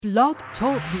Blog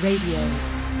Talk Radio.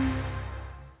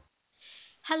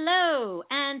 Hello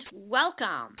and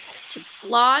welcome to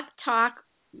Blog Talk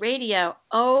Radio.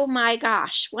 Oh my gosh,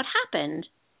 what happened?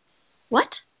 What?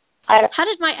 How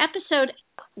did my episode...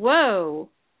 Whoa.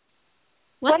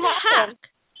 What the happened?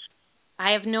 Heck?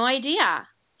 I have no idea.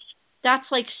 That's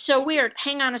like so weird.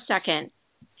 Hang on a second.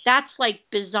 That's like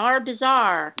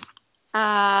bizarre.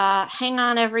 Hang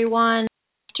on, everyone,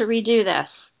 to redo this.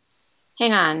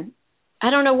 Hang on. I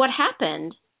don't know what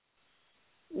happened.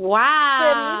 Wow.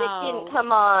 The music didn't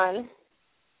come on.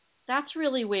 That's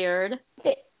really weird.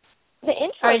 The intro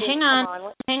All right, didn't come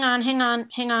on.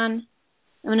 Hang on.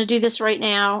 I'm going to do this right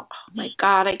now. Oh, my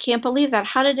God. I can't believe that.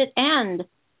 How did it end?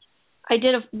 I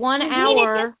did 1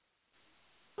 hour.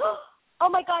 Oh,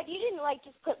 my God. You didn't,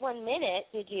 just put 1 minute,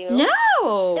 did you?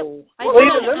 No. Well,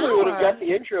 even then we would have got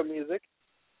the intro music.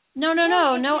 No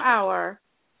hour.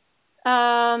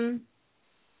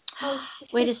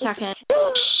 Wait a second.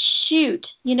 Shoot.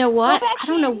 You know what? I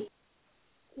don't know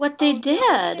what they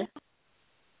did.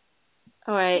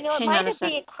 All right, hang on a second.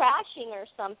 It might be crashing or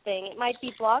something. It might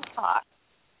be Blog Talk.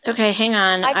 Okay, hang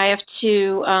on. I have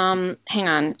to, hang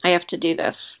on. I have to do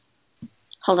this.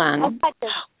 Hold on.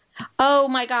 Oh,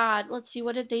 my God. Let's see.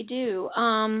 What did they do?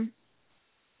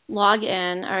 Log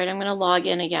in. All right, I'm going to log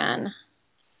in again.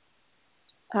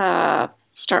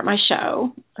 Start my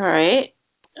show. All right.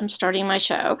 I'm starting my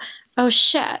show. Oh,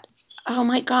 shit. Oh,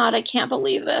 my God. I can't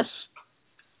believe this.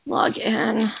 Log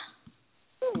in.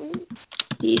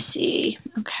 DC.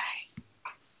 Okay.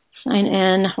 Sign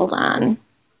in. Hold on.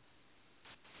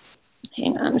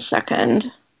 Hang on a second.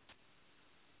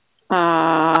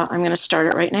 I'm going to start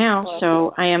it right now.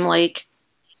 So I am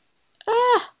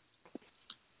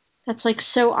that's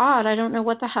so odd. I don't know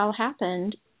what the hell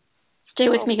happened. Stay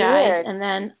with me, guys, weird. and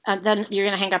then you're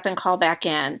going to hang up and call back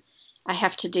in. I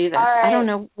have to do this. Right. I don't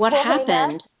know what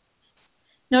happened.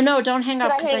 No, don't hang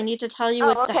up because I need to tell you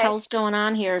what the hell's going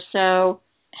on here. So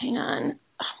hang on.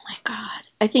 Oh, my God.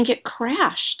 I think it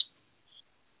crashed.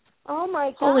 Oh,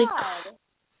 my God.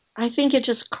 I think it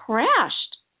just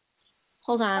crashed.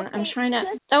 Hold on. I'm trying to...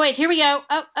 Oh, wait. Here we go.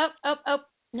 Oh.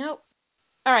 No.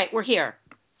 All right. We're here.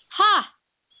 Ha!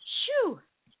 Shoo!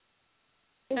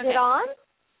 Is it on?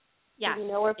 Yeah. Do you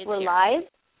know if we're live?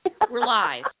 We're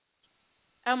live.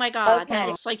 Oh, my God. Okay.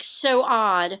 That is so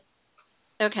odd.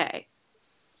 Okay.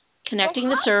 Connecting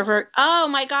the server. Oh,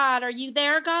 my God. Are you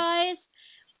there, guys?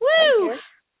 Woo!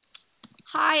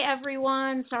 Hi,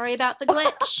 everyone. Sorry about the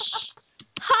glitch.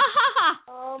 Ha!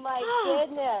 Oh, my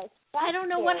goodness. I don't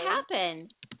know what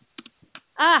happened.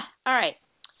 All right.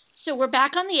 So we're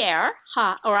back on the air.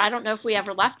 Or I don't know if we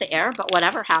ever left the air, but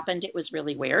whatever happened, it was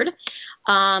really weird.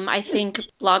 I think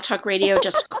Blog Talk Radio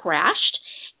just crashed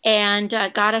and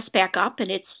got us back up, and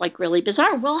it's really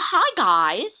bizarre. Well, hi,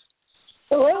 guys.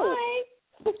 Hi.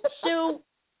 So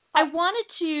I'm not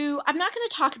going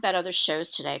to talk about other shows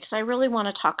today because I really want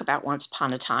to talk about Once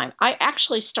Upon a Time. I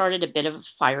actually started a bit of a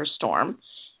firestorm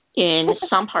in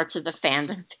some parts of the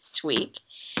fandom this week,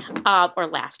 or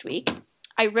last week.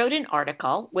 I wrote an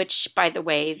article, which, by the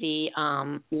way, the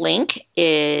link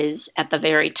is at the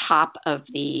very top of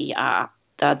the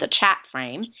chat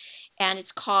frame, and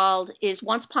it's called, Is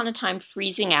Once Upon a Time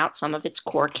Freezing Out Some of Its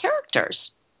Core Characters?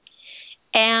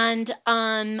 And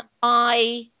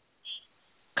I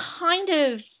kind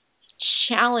of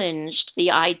challenged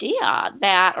the idea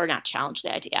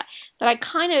but I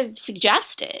kind of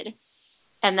suggested,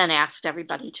 and then asked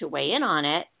everybody to weigh in on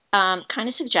it, kind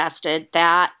of suggested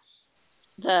that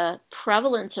the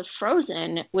prevalence of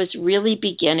Frozen was really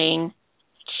beginning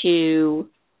to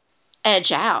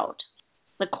edge out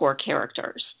the core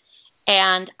characters.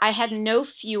 And I had no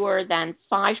fewer than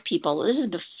 5 people. This is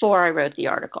before I wrote the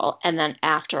article, and then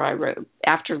after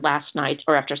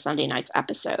Sunday night's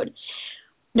episode.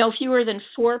 No fewer than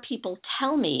 4 people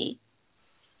tell me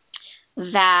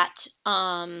that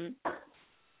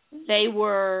they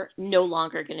were no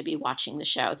longer going to be watching the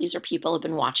show. These are people who have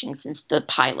been watching since the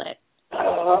pilot.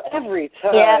 Every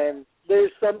time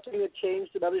there's something that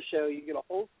changed about a show, you get a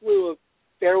whole slew of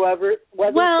fair weather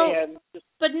fans.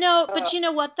 But you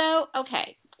know what, though?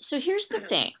 Okay, so here's the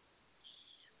thing.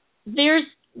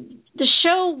 The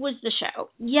show was the show.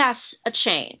 Yes, a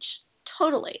change,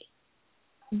 totally.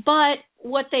 But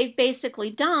what they've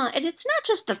basically done, and it's not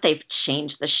just that they've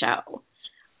changed the show.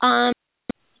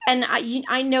 And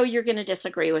I know you're going to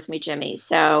disagree with me, Jimmy,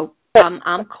 so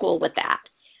I'm cool with that.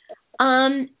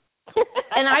 And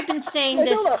I've been saying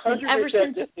this ever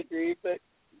since. Disagree, but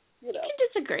you can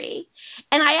disagree.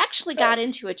 And I actually got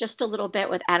into it just a little bit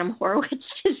with Adam Horowitz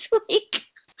this week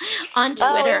on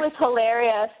Twitter. Oh, it was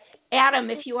hilarious. Adam,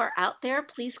 if you are out there,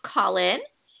 please call in.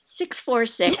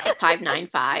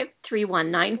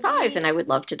 646-595-3195, and I would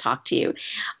love to talk to you.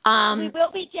 We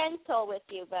will be gentle with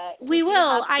you, but we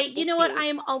will. You know what? I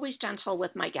am always gentle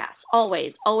with my guests.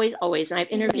 Always, always, always. And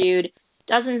I've interviewed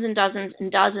dozens and dozens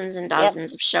and dozens and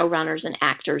dozens of showrunners and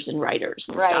actors and writers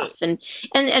and stuff, and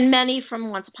many from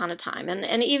Once Upon a Time,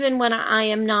 and even when I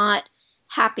am not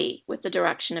happy with the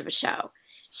direction of a show.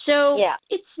 So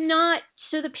it's not.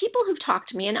 So the people who've talked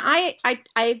to me, and I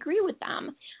agree with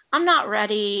them. I'm not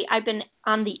ready. I've been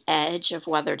on the edge of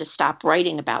whether to stop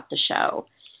writing about the show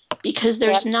because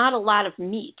there's not a lot of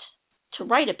meat to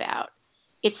write about.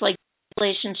 It's like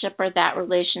relationship or that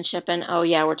relationship, and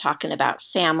we're talking about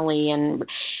family, and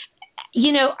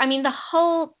the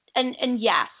whole and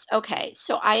yes, okay.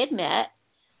 So I admit,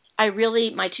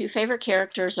 my two favorite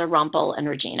characters are Rumpel and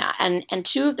Regina, and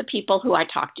two of the people who I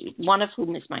talked to, one of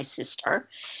whom is my sister,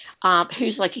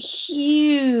 who's like a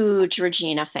huge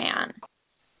Regina fan.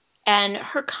 And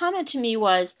her comment to me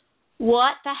was,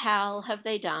 what the hell have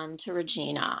they done to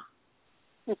Regina?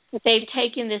 They've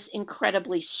taken this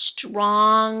incredibly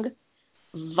strong,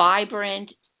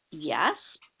 vibrant, yes,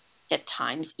 at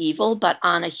times evil, but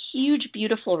on a huge,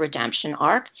 beautiful redemption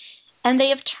arc, and they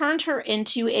have turned her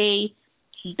into a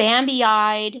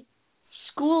Bambi-eyed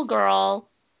schoolgirl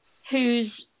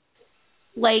who's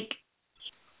like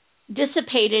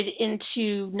dissipated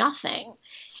into nothing.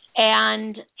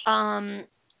 And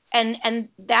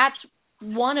that's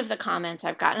one of the comments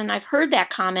I've gotten, and I've heard that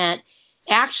comment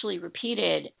actually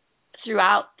repeated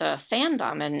throughout the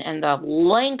fandom, and the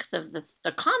length of the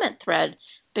comment thread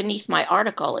beneath my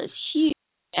article is huge,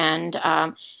 and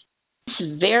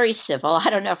it's very civil. I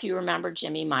don't know if you remember,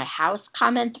 Jimmy, my house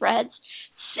comment threads,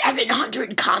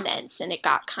 700 comments, and it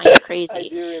got kind of crazy. I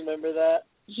do remember that.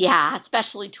 Yeah,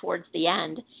 especially towards the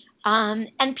end.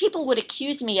 And people would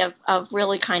accuse me of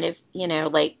really kind of,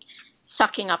 like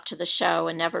sucking up to the show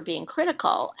and never being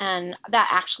critical. And that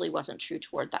actually wasn't true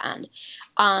toward the end.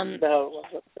 No, it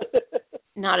wasn't.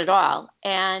 Not at all.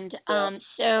 And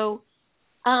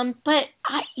but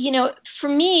for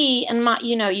me, and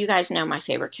you guys know my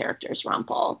favorite character is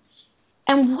Rumpel.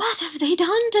 And what have they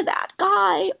done to that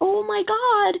guy? Oh my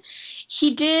God.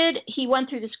 He went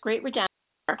through this great redemption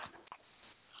arc,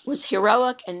 was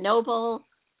heroic and noble.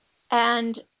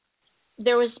 And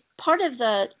there was part of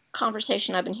the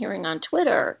conversation I've been hearing on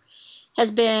Twitter has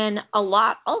been a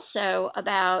lot also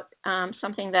about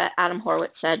something that Adam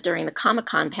Horowitz said during the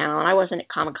Comic-Con panel, and I wasn't at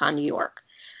Comic-Con New York,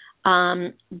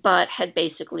 but had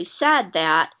basically said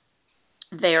that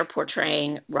they're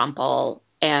portraying Rumpel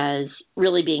as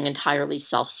really being entirely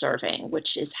self-serving,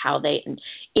 which is how they,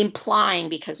 implying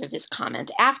because of his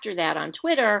comment after that on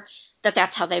Twitter,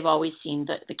 that's how they've always seen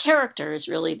the character is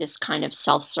really this kind of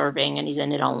self-serving, and he's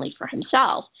in it only for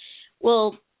himself.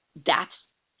 Well, that's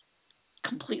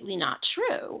completely not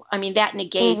true. I mean, that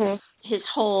negates his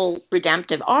whole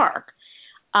redemptive arc.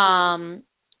 And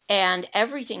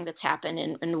everything that's happened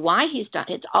and why he's done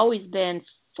it's always been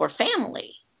for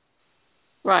family.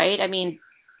 Right? I mean,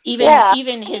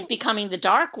 even his becoming the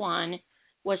Dark One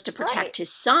was to protect his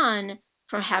son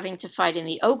from having to fight in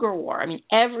the Ogre War. I mean,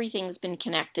 everything's been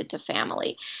connected to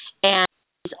family. And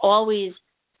he's always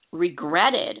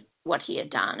regretted what he had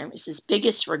done. It was his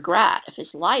biggest regret of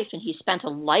his life, and he spent a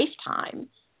lifetime,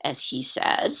 as he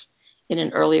says in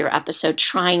an earlier episode,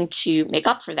 trying to make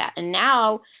up for that. And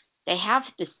now they have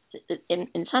this,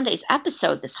 in Sunday's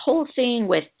episode, this whole thing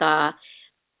with,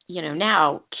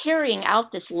 now carrying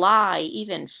out this lie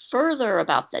even further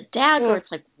about the dagger.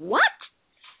 It's like, what?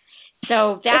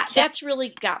 So that's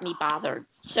really got me bothered.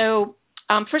 So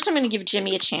first I'm going to give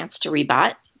Jimmy a chance to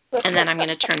rebut, and then I'm going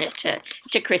to turn it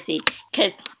to Chrissy,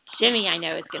 because Jimmy, I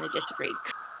know, is going to disagree.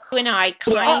 You and I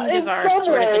kind of are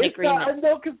sort of in agreement.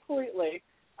 No, completely.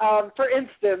 For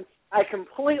instance, I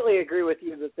completely agree with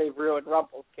you that they've ruined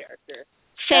Rumpel's character.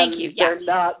 Thank you. Yeah. They're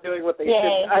not doing what they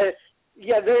should.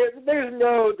 There's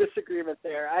no disagreement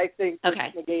there. I think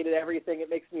it's negated everything. It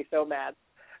makes me so mad.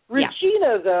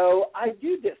 Regina, though, I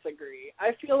do disagree.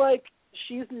 I feel like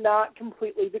she's not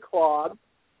completely declawed,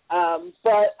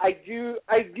 but I do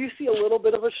see a little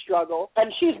bit of a struggle,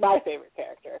 and she's my favorite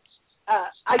character. I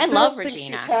love don't think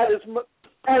Regina. She's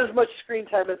had as much screen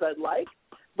time as I'd like,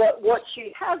 but what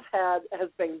she has had has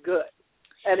been good,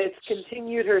 and it's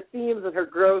continued her themes and her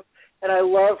growth. And I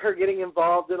love her getting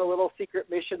involved in a little secret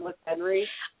mission with Henry.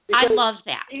 I love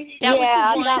that. She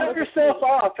shut herself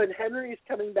off, and Henry's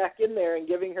coming back in there and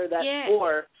giving her that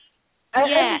floor.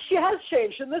 And she has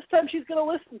changed, and this time she's going to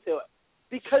listen to it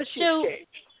because she's changed.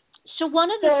 So one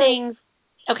of the things...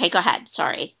 Okay, go ahead.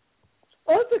 Sorry.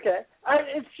 Oh, it's okay.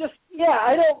 It's just,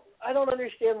 I don't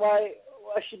understand why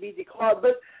I should be declawed.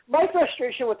 But my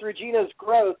frustration with Regina's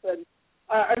growth, and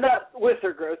not with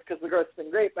her growth because the growth's been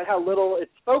great, but how little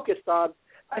it's focused on,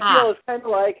 I feel is kind of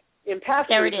like in past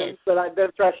seasons that I've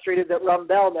been frustrated that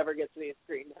Rumbell never gets any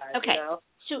screen time. Okay, you know?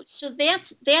 so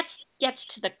that gets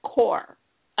to the core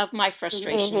of my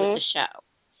frustration with the show.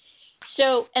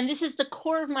 So, and this is the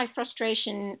core of my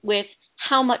frustration with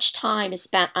how much time is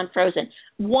spent on Frozen.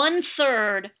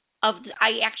 1/3 of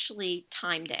I actually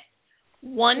timed it.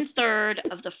 1/3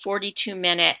 of the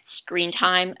 42-minute screen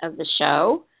time of the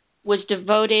show was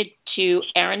devoted to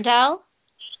Arendelle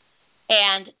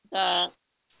and the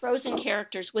Frozen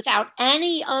characters without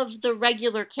any of the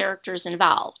regular characters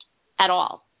involved at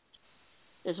all.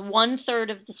 There's 1/3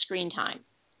 of the screen time.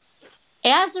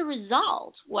 As a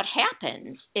result, what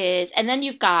happens is, and then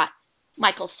you've got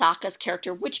Michael Sacca's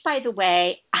character, which, by the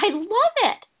way, I love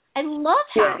it. I love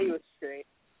him. Yeah, he was great.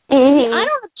 Mm-hmm. I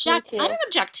don't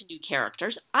object to new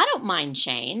characters. I don't mind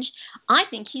change. I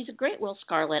think he's a great Will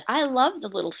Scarlet. I love the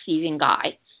little thieving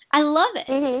guy. I love it.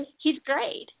 Mm-hmm. He's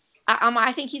great.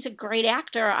 I think he's a great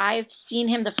actor. I've seen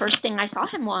him. The first thing I saw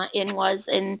him in was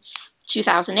in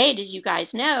 2008, as you guys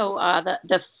know,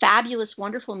 the fabulous,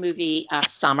 wonderful movie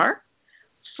Summer,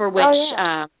 for which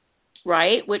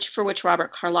which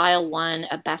Robert Carlyle won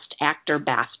a Best Actor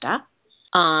BAFTA,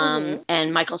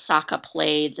 and Michael Sacca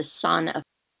played the son of his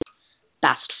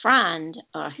best friend,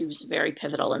 who's very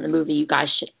pivotal in the movie. You guys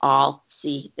should all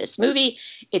see this movie.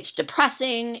 It's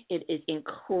depressing. It is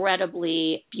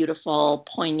incredibly beautiful,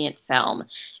 poignant film.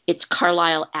 It's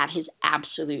Carlyle at his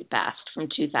absolute best from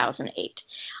 2008.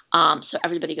 So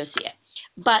everybody go see it.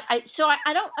 But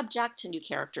I don't object to new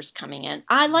characters coming in.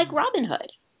 I like Robin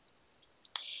Hood.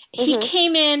 He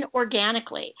came in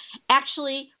organically.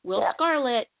 Actually, Will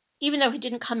Scarlet, even though he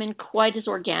didn't come in quite as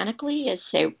organically as,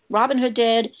 say, Robin Hood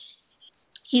did,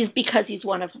 because he's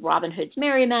one of Robin Hood's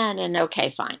merry men, and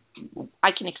okay, fine.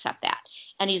 I can accept that.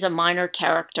 And he's a minor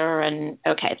character, and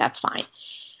okay, that's fine.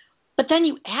 But then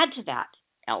you add to that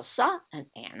Elsa and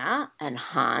Anna and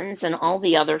Hans and all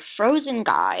the other Frozen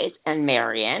guys and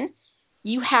Marion.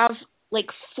 You have like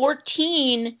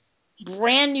 14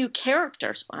 brand new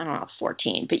characters. I don't know,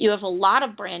 14, but you have a lot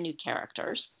of brand new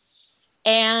characters.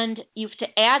 And you have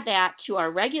to add that to our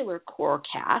regular core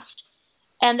cast,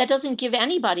 and that doesn't give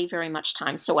anybody very much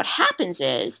time. So what happens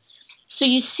is, so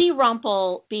you see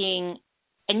Rumpel being,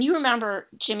 and you remember,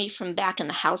 Jimmy, from back in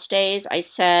the House days, I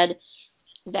said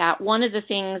that one of the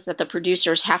things that the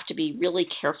producers have to be really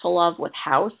careful of with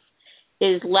House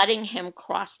is letting him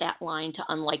cross that line to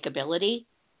unlikability.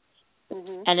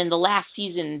 Mm-hmm. And in the last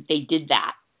season, they did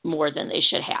that more than they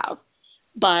should have.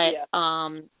 But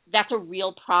that's a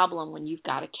real problem when you've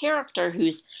got a character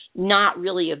who's not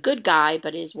really a good guy,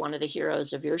 but is one of the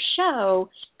heroes of your show,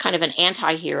 kind of an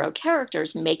anti-hero character,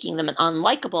 making them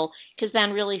unlikable, because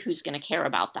then really who's going to care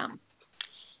about them?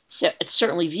 So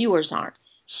certainly viewers aren't.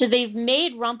 So they've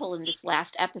made Rumpel in this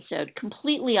last episode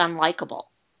completely unlikable.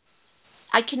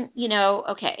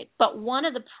 But one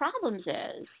of the problems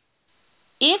is,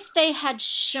 if they had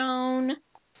shown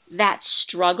that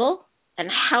struggle and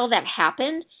how that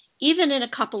happened, even in a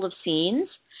couple of scenes,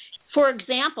 for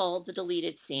example, the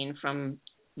deleted scene from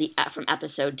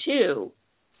episode 2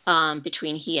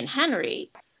 between he and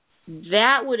Henry,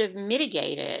 that would have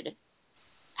mitigated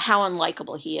how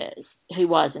unlikable he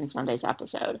was in Sunday's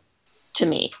episode, to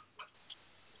me,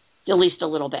 at least a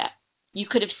little bit. You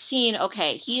could have seen,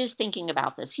 okay, he is thinking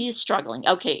about this, he is struggling,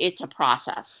 okay, it's a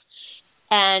process.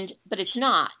 But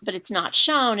it's not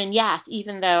shown. And yes,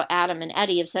 even though Adam and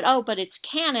Eddie have said, oh, but it's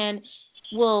canon,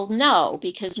 well, no,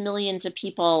 because millions of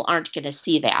people aren't going to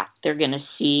see that. They're going to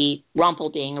see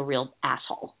Rumpel being a real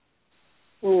asshole.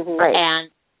 Mm-hmm. Right.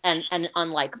 And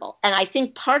unlikable. And I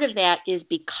think part of that is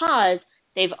because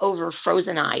they've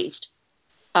over-Frozenized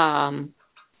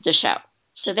the show.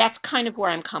 So that's kind of where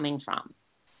I'm coming from.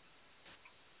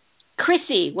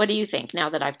 Chrissy, what do you think now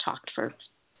that I've talked for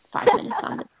 5 minutes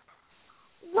on this?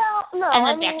 Well, no,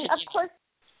 I mean, of course,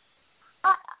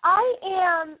 I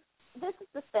am, this is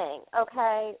the thing,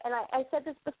 okay, and I said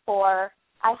this before,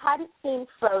 I hadn't seen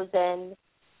Frozen.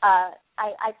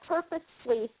 I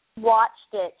purposely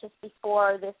watched it just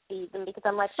before this season because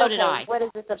I'm like, what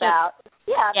is this about?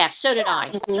 So did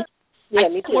I. Mm-hmm. Yeah,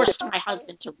 me too. I forced my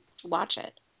husband to watch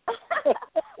it. Let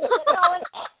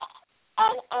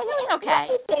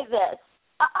me say this.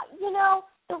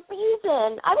 The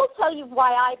reason, I will tell you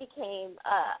why I became,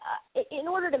 in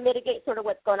order to mitigate sort of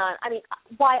what's going on,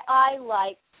 why I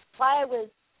was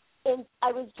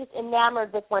just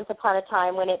enamored with Once Upon a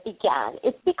Time when it began.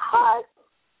 It's because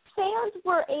fans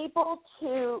were able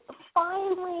to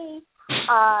finally,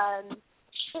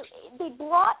 they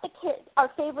brought our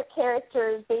favorite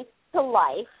characters to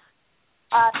life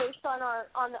based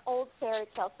on the old fairy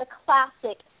tales, the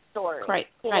classic stories. Right.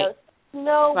 You know,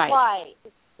 Snow White.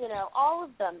 You know, all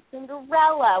of them.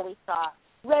 Cinderella, we saw.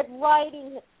 Red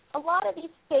Riding Hood. A lot of these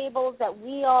fables that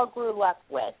we all grew up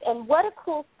with. And what a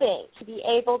cool thing to be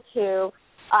able to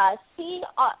see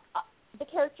the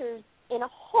characters in a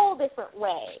whole different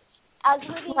way as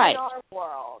living in our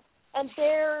world and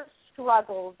their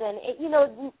struggles. And,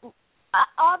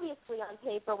 obviously on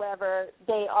paper, whatever,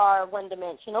 they are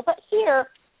one-dimensional. But here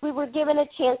we were given a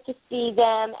chance to see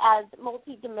them as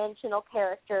multi-dimensional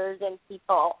characters and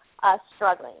people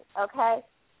struggling, okay?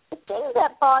 The thing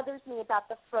that bothers me about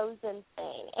the Frozen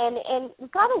thing, and we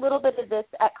got a little bit of this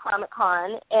at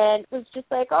Comic-Con, and it was just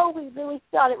like, oh, we really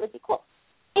thought it would be cool.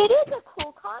 It is a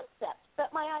cool concept,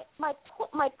 but my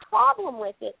problem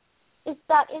with it is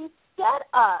that instead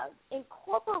of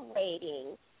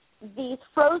incorporating these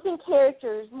Frozen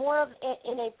characters more of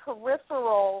in a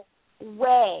peripheral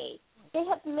way, they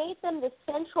have made them the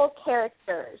central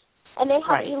characters. And they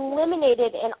have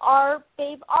eliminated in our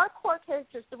core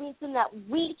characters. The reason that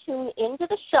we tune into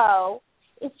the show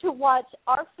is to watch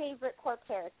our favorite core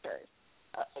characters,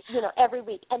 every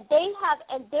week. And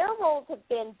their roles have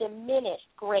been diminished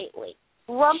greatly.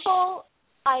 Rumple,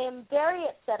 I am very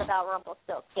upset about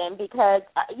Rumpelstiltskin because,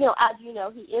 as you know,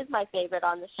 he is my favorite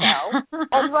on the show.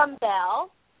 And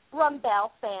Rumbell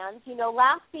fans,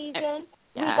 last season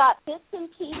we got bits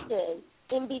and pieces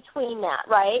in between that,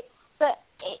 right? But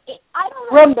I don't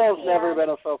know. Rumbell's never been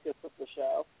a focus of the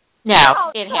show.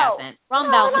 No, it hasn't.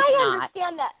 Rumbell is not. I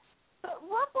understand that. But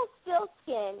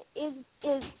Rumpelstiltskin is,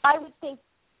 I would think,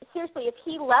 seriously, if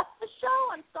he left the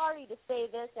show, I'm sorry to say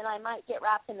this, and I might get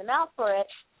wrapped in the mouth for it,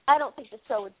 I don't think the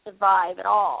show would survive at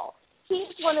all.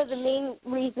 He's one of the main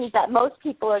reasons that most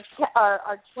people are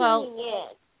tuning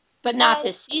in. But not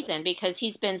this season, because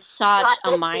he's been such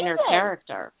a minor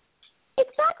character.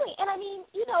 Exactly. And I mean,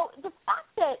 the fact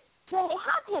that they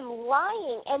have him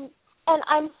lying, and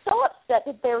I'm so upset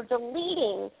that they're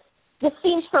deleting the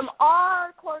scenes from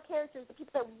our core characters, the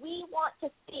people that we want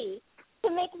to see, to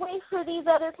make way for these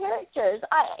other characters.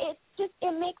 It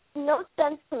makes no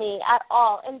sense to me at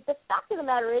all. And the fact of the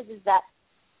matter is that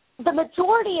the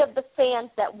majority of the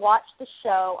fans that watch the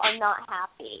show are not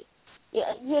happy.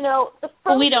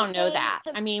 Well, we don't know that.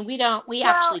 I mean, we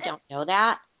actually don't know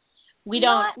that. We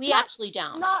actually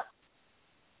don't.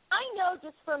 I know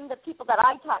just from the people that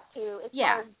I talk to, as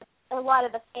far as a lot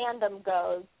of the fandom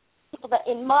goes, people that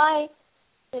in my,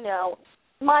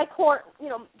 my core,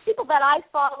 people that I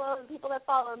follow and people that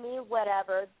follow me,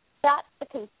 whatever, that's the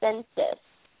consensus.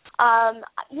 And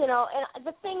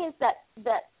the thing is that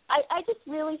I just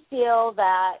really feel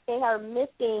that they are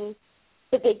missing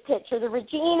the big picture. The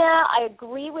Regina, I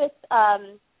agree with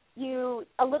you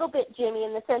a little bit, Jimmy,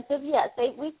 in the sense of, yes,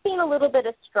 we've seen a little bit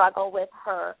of struggle with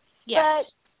her. Yes.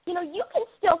 But, you can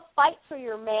still fight for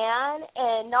your man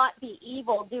and not be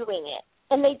evil doing it.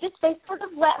 And they sort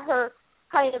of let her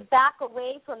kind of back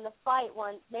away from the fight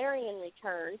once Marion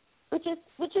returns, which is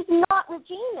not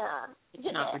Regina. It's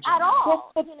not Regina at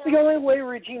all. Well, the only way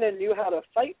Regina knew how to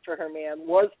fight for her man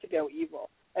was to go evil.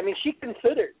 I mean, she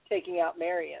considered taking out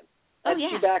Marion. And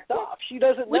she backed off. She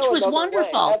doesn't know. Which was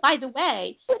wonderful. Way. By the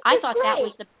way, I thought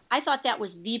that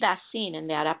was the best scene in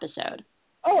that episode.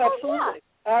 Oh, absolutely.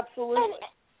 Absolutely.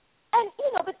 And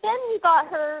but then you got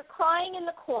her crying in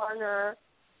the corner,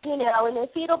 in a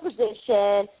fetal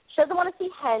position. She doesn't want to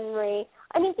see Henry.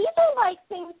 I mean, these are like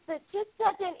things that just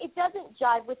doesn't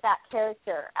jive with that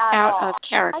character at all. Out of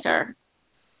character.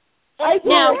 It's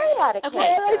very out of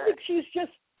character. I think she's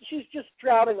just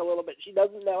drowning a little bit. She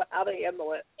doesn't know how to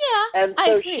handle it. Yeah, and so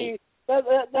I agree.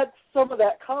 That's some of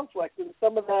that conflict and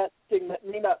some of that thing that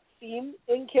may not seem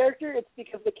in character. It's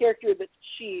because the character that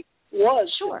she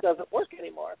was just doesn't work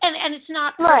anymore. And it's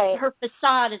not her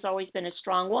facade has always been a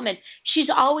strong woman. She's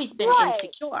always been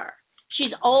insecure.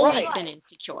 She's always been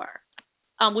insecure,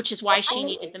 which is why she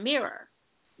needed the mirror.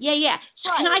 Yeah. So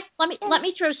let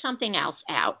me throw something else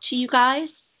out to you guys.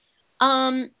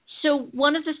 So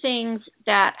one of the things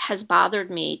that has bothered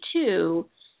me too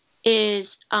is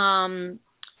the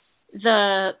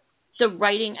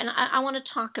writing, and I want to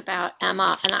talk about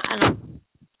Emma, and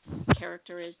the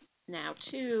character is now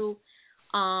too,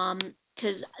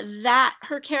 because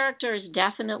her character has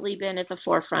definitely been at the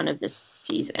forefront of this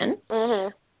season.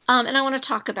 Mm-hmm. And I want to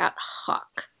talk about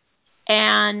Huck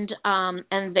and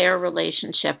their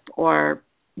relationship or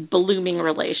blooming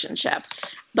relationship.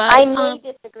 But I may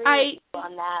disagree with you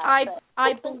on that.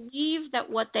 I believe that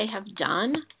what they have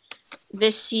done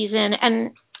this season,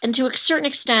 and to a certain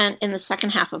extent in the second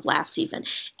half of last season.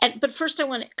 But first I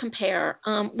want to compare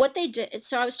what they did.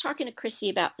 So I was talking to Chrissy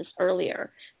about this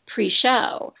earlier,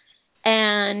 pre-show,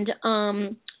 And,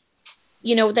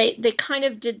 they kind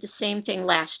of did the same thing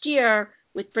last year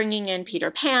with bringing in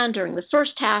Peter Pan during the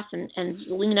first half and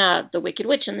Zelina, the Wicked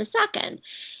Witch, in the second.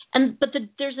 But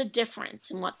there's a difference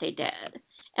in what they did.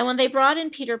 And when they brought in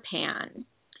Peter Pan,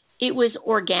 it was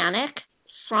organic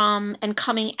from and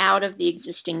coming out of the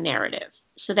existing narrative.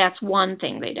 So that's one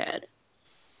thing they did.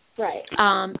 Right.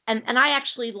 And I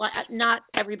actually, not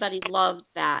everybody loved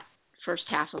that first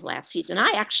half of last season.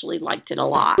 I actually liked it a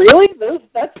lot. Really?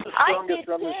 That's the strongest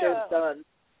run the show's done.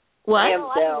 What? I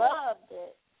loved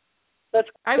it. That's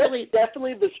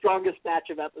definitely the strongest batch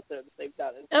of episodes they've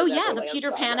done. The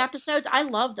Peter Pan episodes. I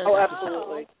love those. Oh,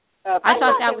 absolutely. Absolutely. I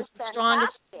thought that was the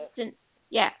strongest.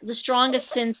 The strongest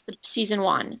since the season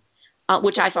 1,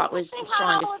 which I thought was the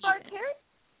strongest season.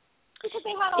 Because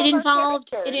they had all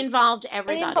it involved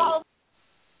everybody.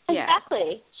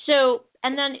 Exactly. So,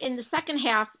 and then in the second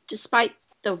half, despite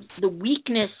the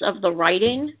weakness of the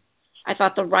writing, I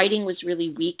thought the writing was really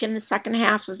weak in the second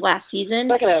half of last season.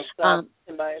 Second half,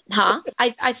 in my opinion.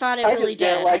 I thought it really did.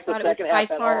 I didn't like the second half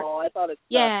at all. I thought it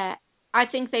sucked. I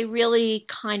think they really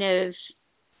kind of,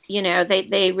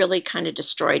 they really kind of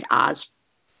destroyed Oz.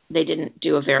 They didn't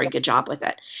do a very good job with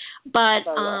it. But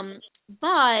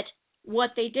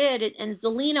what they did, and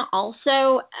Zelina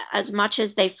also, as much as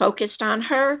they focused on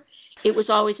her, it was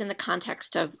always in the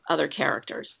context of other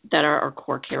characters that are our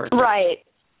core characters. Right.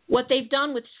 What they've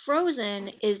done with Frozen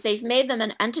is they've made them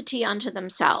an entity unto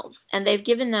themselves, and they've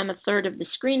given them a third of the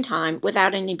screen time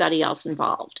without anybody else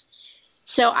involved.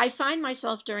 So I find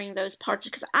myself during those parts,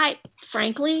 because I'm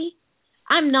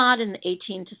not in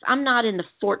the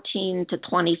 14 to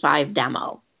 25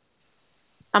 demo.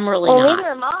 I'm really not.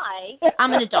 Neither am I.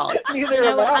 I'm an adult. I'm an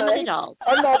adult.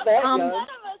 I'm not that young.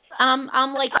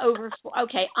 I'm like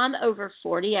I'm over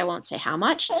 40. I won't say how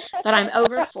much, but I'm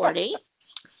over 40.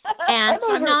 And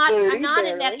I'm not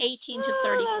in that 18 to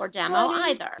 34 demo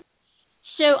either.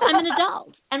 So I'm an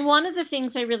adult. And one of the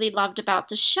things I really loved about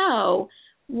the show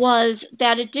was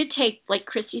that it did take, like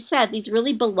Christy said, these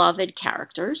really beloved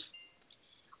characters.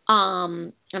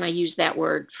 And I use that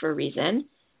word for a reason.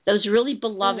 Those really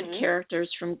beloved characters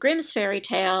from Grimm's fairy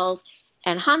tales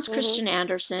and Hans Christian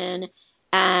Andersen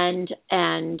and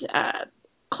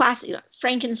classic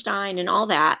Frankenstein and all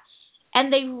that.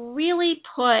 And they really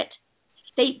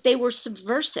they were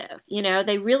subversive,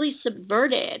 they really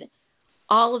subverted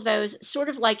all of those sort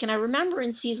of like, and I remember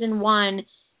in season 1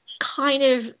 kind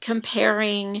of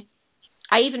comparing,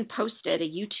 I even posted a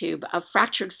YouTube of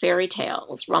Fractured Fairy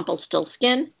Tales,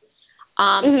 Rumpelstiltskin,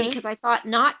 because I thought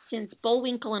not since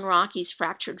Bullwinkle and Rocky's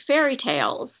Fractured Fairy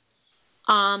Tales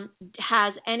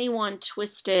has anyone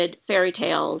twisted fairy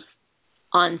tales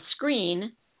on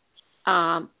screen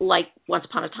like Once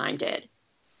Upon a Time did.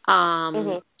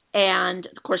 And,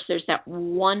 of course, there's that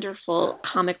wonderful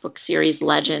comic book series,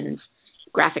 Legends,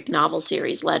 graphic novel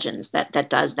series, Legends, that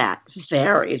does that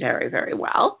very, very, very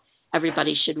well.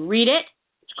 Everybody should read it.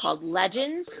 It's called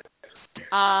Legends.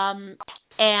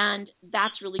 And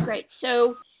that's really great.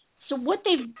 So what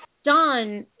they've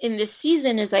done in this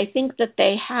season is I think that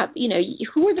they have,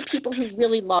 who are the people who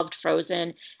really loved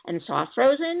Frozen and saw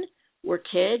Frozen were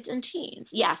kids and teens.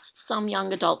 Yes, some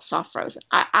young adults saw Frozen.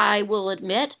 I will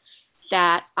admit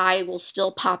that I will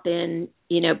still pop in,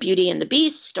 Beauty and the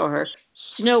Beast or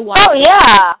Snow White. Oh,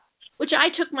 yeah. Which I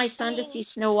took my son to see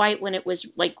Snow White when it was,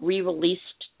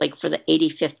 re-released, for the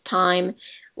 85th time,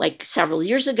 several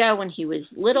years ago when he was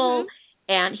little.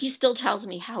 And he still tells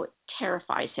me how it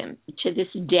terrifies him to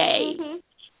this day.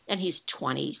 And he's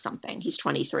 20-something. He's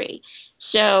 23.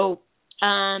 So,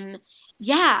 but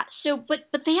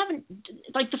they haven't,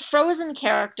 the Frozen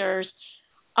characters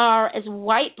are as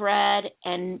white bread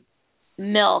and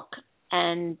milk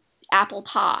and apple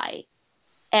pie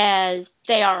as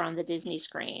they are on the Disney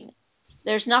screen.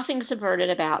 There's nothing subverted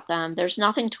about them. There's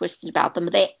nothing twisted about them.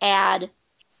 They add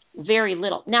very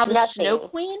little. Now, the Snow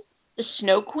Queen,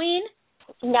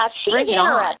 now she's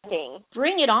interesting.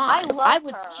 Bring it on. I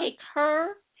would take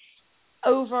her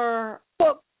over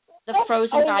the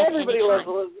Frozen guys everybody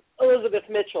loves Elizabeth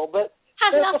Mitchell, but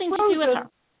has nothing to do with her.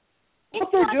 What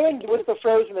they're doing with the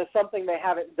Frozen is something they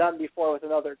haven't done before with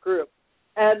another group.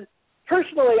 And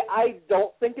personally, I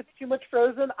don't think it's too much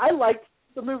Frozen. I liked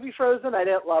the movie Frozen. I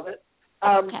didn't love it.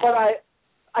 But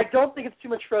I don't think it's too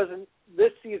much Frozen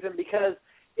this season because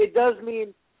it does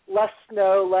mean less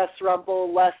Snow, less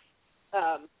Rumple, less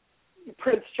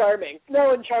Prince Charming.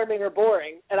 Snow and Charming are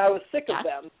boring, and I was sick of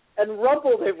them. And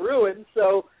Rumple they've ruined,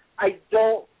 so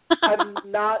I'm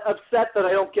not upset that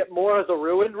I don't get more of the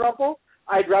ruined Rumple.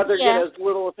 I'd rather get as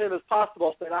little of him as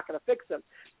possible if they're not going to fix him.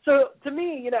 So to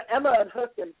me, Emma and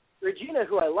Hook and Regina,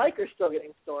 who I like, are still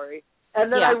getting story.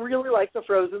 And then I really like the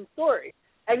Frozen story.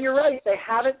 And you're right, they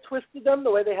haven't twisted them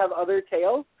the way they have other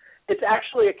tales. It's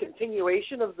actually a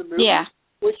continuation of the movie,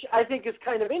 which I think is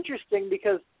kind of interesting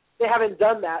because they haven't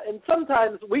done that. And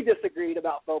sometimes we disagreed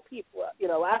about Bo Peep,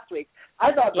 last week.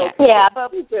 I thought Bo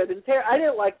Peep was stupid and I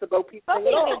didn't like the Bo Peep thing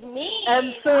at all.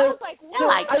 And so,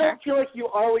 I don't feel like you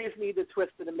always need to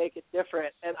twist it and make it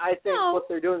different. And I think what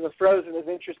they're doing with Frozen is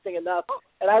interesting enough.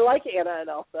 And I like Anna and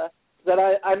Elsa that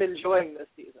I'm enjoying this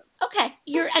season. Okay,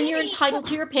 you're entitled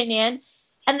to your opinion,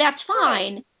 and that's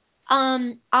fine.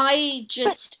 I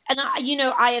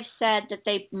have said that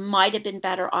they might have been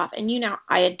better off. And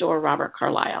I adore Robert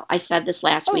Carlyle. I said this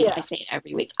last week. I say it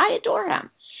every week. I adore him.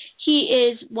 He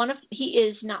is my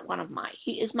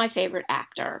favorite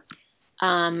actor.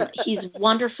 He's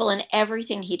wonderful in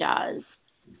everything he does.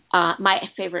 My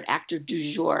favorite actor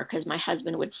du jour, because my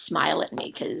husband would smile at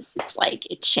me because it's like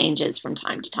it changes from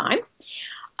time to time.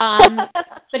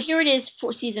 But here it is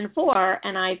for season 4,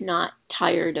 and I'm not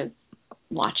tired of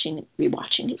rewatching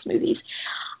his movies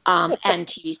and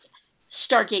TV's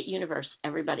Stargate Universe.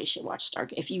 Everybody should watch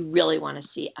Stargate. If you really want to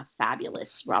see a fabulous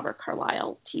Robert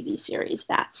Carlyle TV series,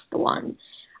 that's the one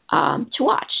to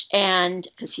watch, and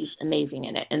because he's amazing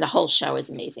in it, and the whole show is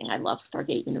amazing. I love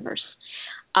Stargate Universe,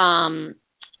 and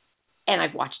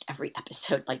I've watched every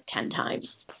episode like 10 times.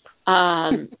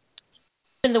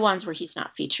 And the ones where he's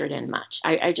not featured in much.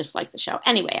 I just like the show.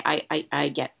 Anyway, I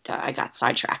got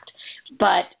sidetracked.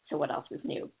 But so what else is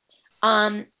new?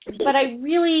 But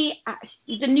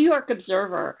the New York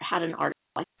Observer had an article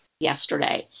like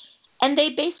yesterday, and they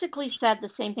basically said the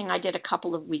same thing I did a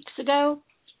couple of weeks ago,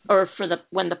 or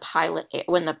when the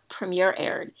premiere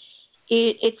aired.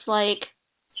 It's like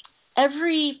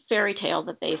every fairy tale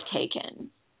that they've taken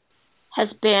has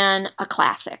been a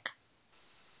classic.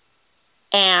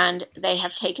 And they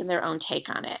have taken their own take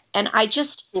on it. And I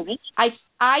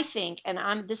think,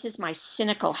 and this is my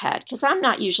cynical head, because I'm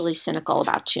not usually cynical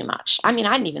about too much. I mean,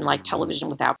 I didn't even like television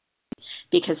without,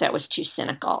 because that was too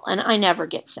cynical. And I never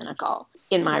get cynical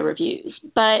in my reviews.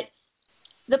 But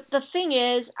the thing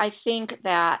is, I think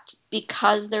that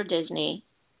because they're Disney,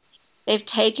 they've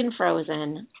taken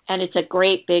Frozen, and it's a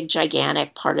great, big,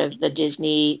 gigantic part of the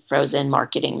Disney Frozen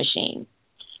marketing machine.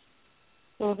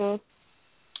 Mm-hmm.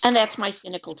 And that's my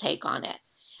cynical take on it.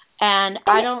 And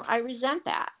I resent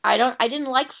that. I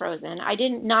didn't like Frozen. I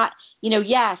didn't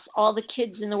yes, all the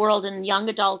kids in the world and young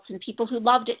adults and people who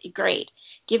loved it, great.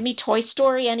 Give me Toy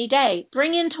Story any day.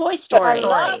 Bring in Toy Story. I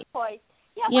love Toy.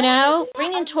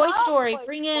 Bring in Toy Story.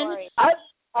 Bring in.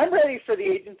 I'm ready for the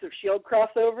Agents of S.H.I.E.L.D.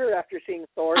 crossover after seeing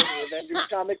Thor and the Avengers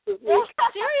comics this week.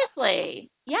 Seriously.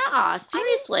 Yeah,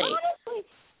 seriously. Honestly,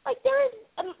 there is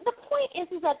the point is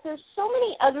that there's so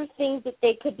many other things that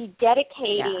they could be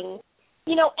dedicating.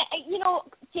 Yeah.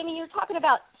 Jimmy, you're talking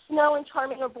about Snow and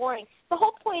Charming or boring. The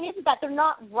whole point is that they're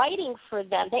not writing for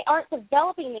them. They aren't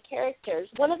developing the characters.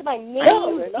 One of my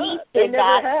main beefs is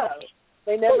that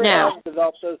they never have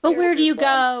developed those. But where do you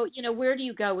go? Where do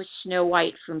you go with Snow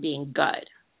White from being good?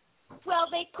 Well,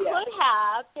 they could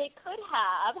have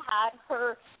had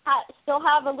her still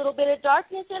have a little bit of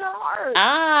darkness in her heart.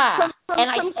 And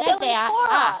I said that.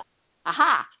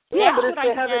 Yeah, but if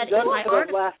they haven't done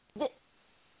it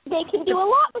they can do a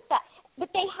lot with that, but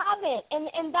they haven't,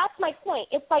 and that's my point.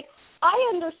 It's like I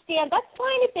understand that's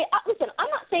fine if they listen.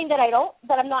 I'm not saying that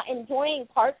I'm not enjoying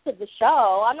parts of the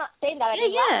show. I'm not saying that I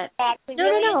didn't actually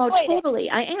really enjoy totally,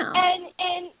 it. I am.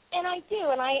 And I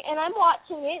do, and I'm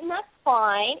watching it, and that's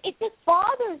fine. It just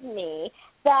bothers me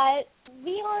that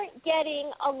we aren't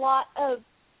getting a lot of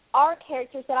our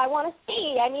characters that I want to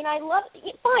see. I mean, I love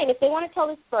it. Fine, if they want to tell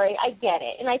the story, I get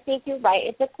it, and I think you're right.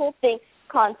 It's a cool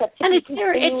concept to be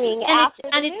continuing after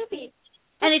the movie.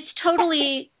 And it's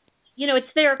totally,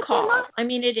 it's their call. I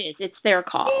mean, it is. It's their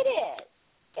call.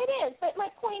 It is. But my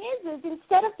point is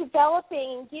instead of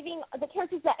developing, giving the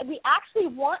characters that we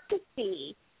actually want to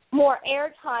see more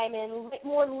airtime and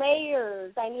more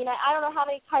layers. I mean, I don't know how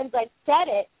many times I've said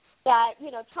it, that,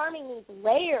 Charming needs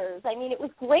layers. I mean, it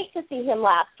was great to see him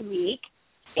last week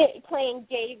playing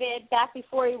David back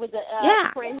before he was a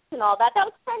prince and all that.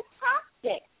 That was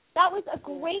fantastic. That was a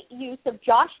great use of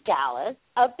Josh Dallas,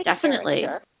 of the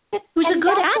character. Who's a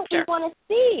good actor. That's what we want to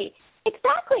see.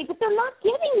 Exactly, but they're not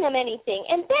giving them anything.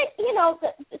 And then,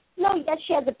 yes,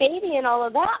 she has a baby and all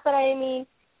of that, but I mean,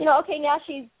 okay, now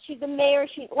she's the mayor.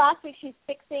 Last week she's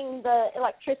fixing the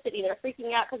electricity. They're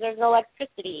freaking out because there's no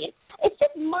electricity. It's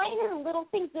just minor little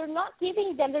things. They're not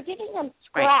giving them. They're giving them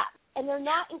scraps, and they're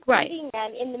not including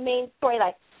them in the main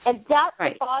storyline. And that's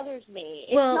what bothers me.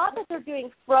 It's not that they're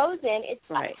doing Frozen. It's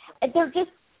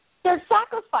they're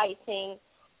sacrificing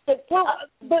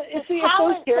but if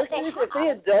those characters, if they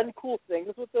had done cool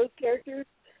things with those characters,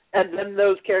 and then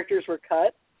those characters were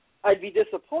cut, I'd be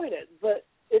disappointed. But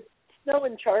it's Snow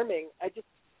and Charming. I've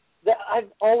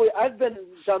been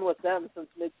done with them since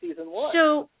mid-season 1.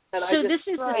 So this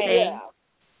is the thing.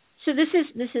 So this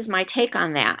is my take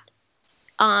on that.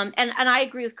 And I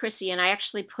agree with Chrissy, and I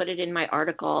actually put it in my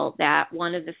article that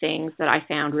one of the things that I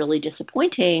found really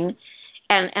disappointing,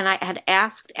 and I had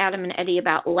asked Adam and Eddie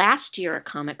about last year at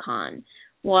Comic-Con,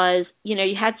 was, you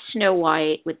had Snow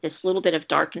White with this little bit of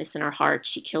darkness in her heart.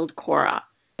 She killed Cora.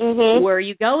 Mm-hmm. Where are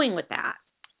you going with that?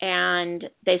 And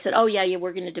they said, oh, yeah,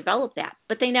 we're going to develop that.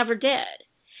 But they never did.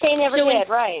 They never did,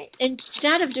 right.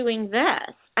 Instead of doing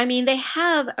this, I mean, they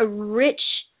have a rich...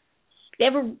 I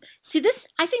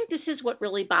think this is what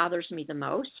really bothers me the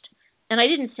most, and I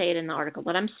didn't say it in the article,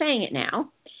 but I'm saying it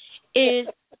now, is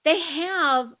they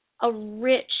have a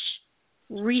rich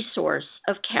resource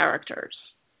of characters.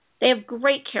 They have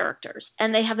great characters,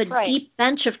 and they have a deep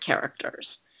bench of characters.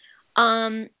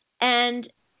 And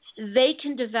they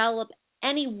can develop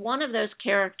any one of those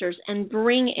characters and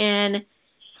bring in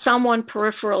someone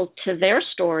peripheral to their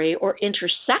story or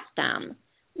intersect them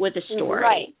with a story.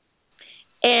 Right.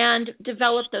 And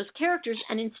develop those characters.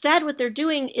 And instead what they're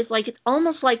doing is it's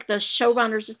almost like the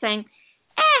showrunners are saying,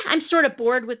 I'm sort of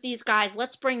bored with these guys.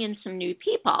 Let's bring in some new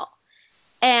people.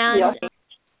 And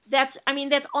that's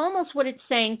almost what it's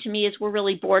saying to me is we're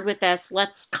really bored with this.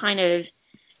 Let's kind of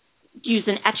use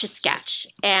an Etch-a-Sketch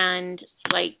and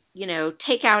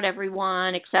take out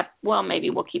everyone except, well,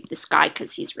 maybe we'll keep this guy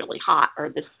because he's really hot, or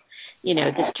this,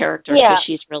 this character because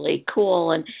she's really cool.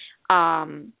 And,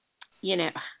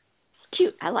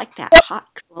 cute. I like that. Hot,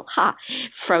 cool,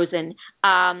 Frozen.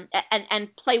 And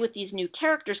play with these new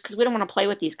characters because we don't want to play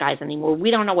with these guys anymore.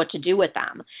 We don't know what to do with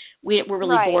them. We're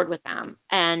really bored with them.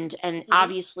 And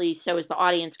obviously so is the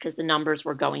audience because the numbers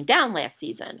were going down last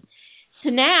season. So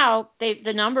now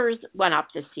the numbers went up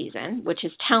this season, which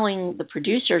is telling the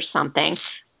producers something.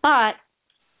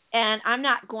 And I'm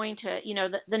not going to,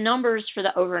 the numbers for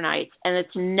the overnights, and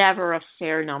it's never a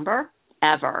fair number,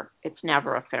 ever. It's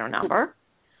never a fair number.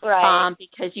 Right.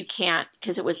 Because you can't,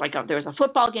 because it was there was a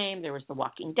football game, there was The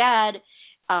Walking Dead.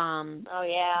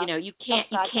 You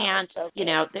can't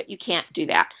do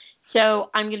that. So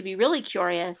I'm going to be really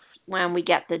curious when we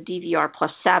get the DVR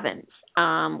plus 7s,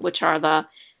 which are the,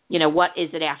 what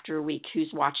is it after a week?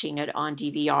 Who's watching it on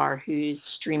DVR? Who's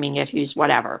streaming it? Who's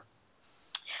whatever,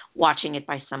 watching it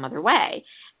by some other way.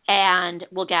 And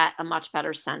we'll get a much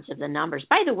better sense of the numbers.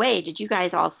 By the way, did you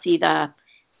guys all see the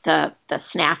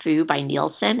snafu by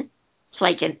Nielsen?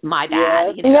 It's my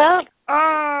bad.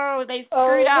 They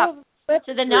screwed up.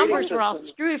 So the numbers were all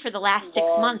screwed for the last 6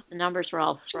 months. The numbers were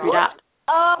all screwed up.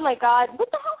 Oh my God!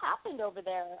 What the hell happened over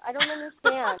there? I don't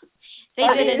understand.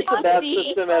 It's a bad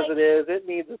system as it is. It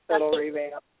needs a subtle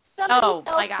revamp. Oh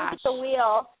my gosh! The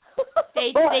wheel.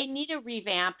 They need a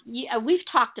revamp. We've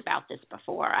talked about this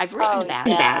before. I've written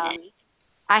about it.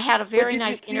 I had a very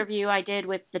nice interview I did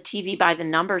with the TV by the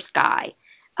Numbers guy.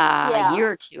 A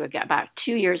year or two ago, about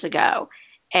 2 years ago,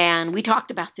 and we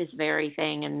talked about this very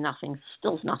thing, and nothing's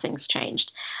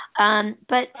changed. It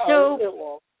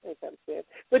won't.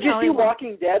 But you see,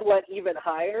 Walking Dead went even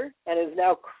higher and is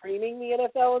now creaming the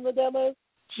NFL in the demos.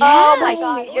 Yeah, oh my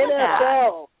God,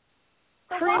 NFL.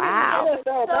 Creaming the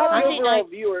NFL, not the overall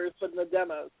viewers, but in the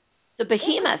demos. The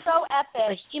behemoth. It was so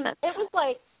epic. Behemoth. It was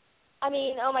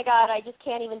oh my God, I just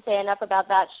can't even say enough about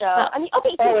that show.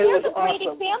 Here's a great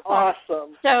example.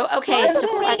 Awesome. Here's a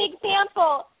great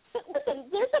example. Listen,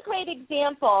 there's a great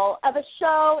example of a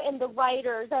show and the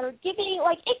writers that are giving,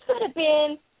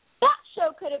 that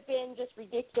show could have been just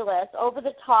ridiculous, over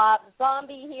the top,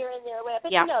 zombie here and there, whatever.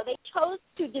 But no, they chose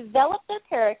to develop their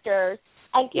characters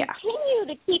and continue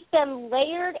to keep them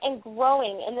layered and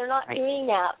growing, and they're not doing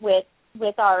that with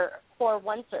our core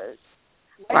oncers.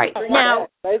 Right. Now,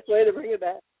 nice way to bring it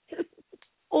back.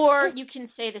 Or you can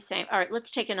say the same. All right,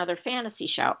 let's take another fantasy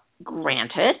show.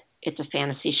 Granted, it's a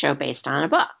fantasy show based on a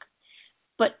book.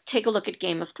 But take a look at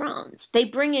Game of Thrones. They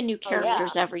bring in new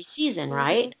characters every season,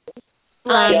 right?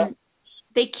 Right.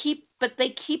 They keep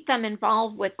them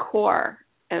involved with core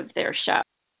of their show.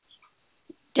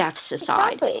 Deaths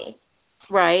aside. Exactly.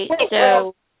 Right?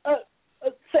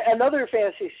 Another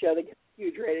fantasy show that gets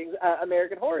huge ratings,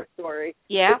 American Horror Story.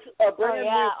 Yeah. It's a brand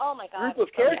new group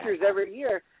of characters every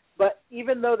year, but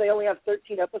even though they only have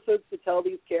 13 episodes to tell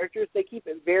these characters, they keep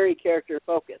it very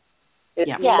character-focused. They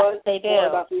do.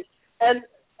 And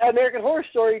American Horror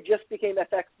Story just became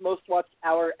FX's most watched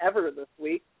hour ever this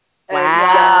week. And,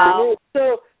 wow.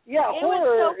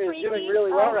 Horror is doing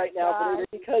really well right now, but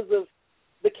it's because of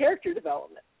the character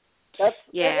development. That's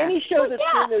any show that's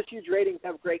doing those huge ratings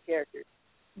have great characters.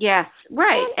 Yes,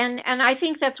 right. And I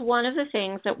think that's one of the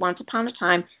things that Once Upon a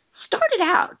Time started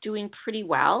out doing pretty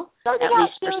well, at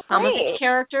least for some of its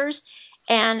characters,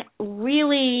 and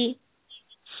really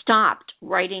stopped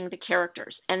writing the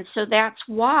characters. And so that's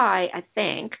why I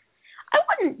think I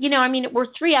wouldn't, we're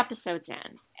 3 episodes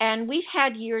in, and we've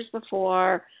had years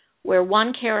before where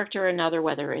one character or another,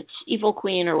 whether it's Evil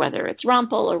Queen or whether it's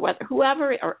Rumpel or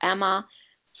whoever, or Emma,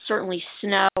 certainly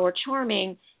Snow or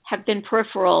Charming, have been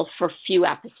peripheral for a few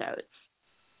episodes.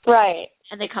 Right.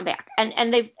 And they come back.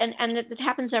 And it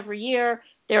happens every year.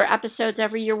 There are episodes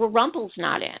every year where Rumpel's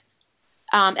not in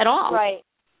at all. Right.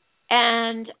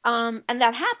 And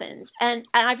that happens. And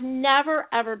I've never,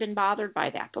 ever been bothered by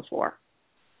that before.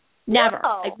 Never.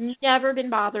 No. I've never been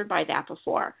bothered by that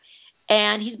before.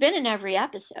 And he's been in every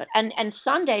episode. And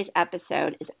Sunday's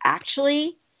episode is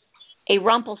actually a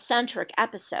Rumpel-centric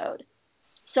episode.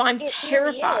 So I'm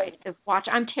terrified of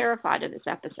I'm terrified of this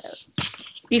episode.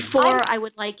 Before I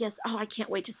would I can't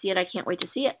wait to see it. I can't wait to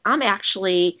see it. I'm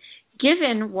actually,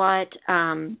 given what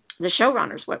the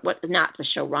showrunners, what not the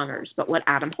showrunners, but what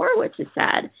Adam Horowitz has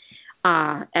said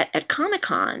at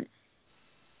Comic-Con,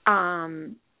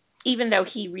 even though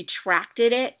he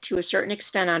retracted it to a certain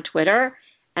extent on Twitter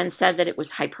and said that it was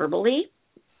hyperbole,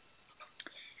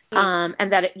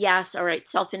 and that,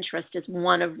 self-interest is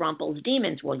one of Rumpel's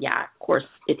demons. Well, yeah, of course,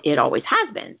 it always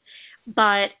has been.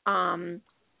 But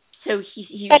so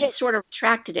he sort of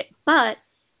retracted it. But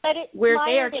where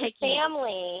they are taking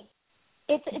family,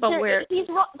 he's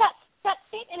wrong. That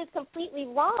statement is completely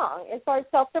wrong as far as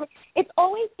self-serving. It's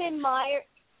always been mired.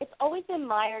 It's always been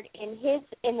mired in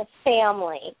the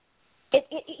family.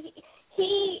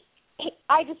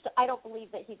 I don't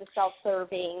believe that he's a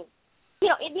self-serving.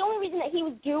 The only reason that he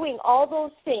was doing all those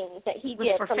things that he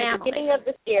did from the beginning of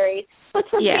the series was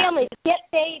for family, to get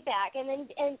Faye back, and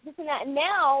this and that. And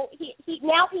now he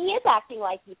is acting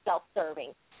like he's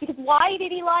self-serving, because why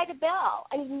did he lie to Belle?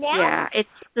 I mean, now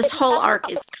this whole arc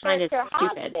is kind of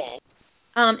stupid.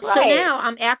 So now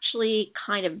I'm actually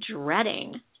kind of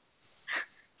dreading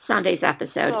Sunday's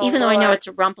episode, even though I know it's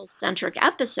a Rumpel-centric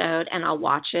episode, and I'll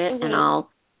watch it and I'll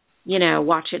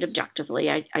watch it objectively.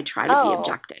 I try to be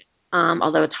objective.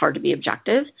 Although it's hard to be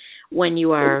objective when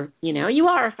you are,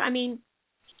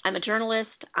 I'm a journalist.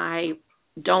 I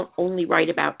don't only write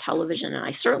about television, and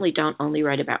I certainly don't only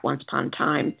write about Once Upon a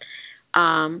Time.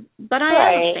 But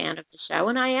I am a fan of the show,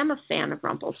 and I am a fan of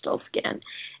Rumpelstiltskin.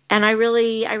 And I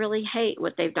really hate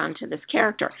what they've done to this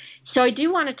character. So I do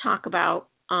want to talk about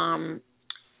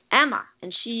Emma,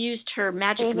 and she used her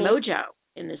magic mojo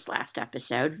in this last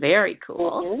episode. Very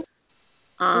cool. Which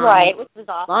was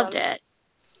awesome. Loved it.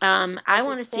 I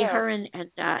want to see her and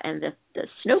the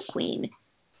Snow Queen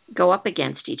go up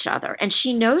against each other, and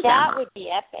she knows that Emma. Would be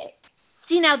epic.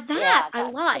 See, now that I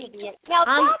like. Now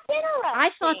that's interesting.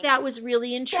 I thought that was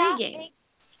really intriguing.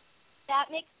 That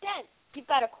makes sense. You've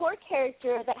got a core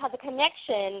character that has a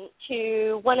connection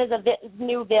to one of the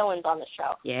new villains on the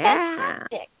show. Yeah.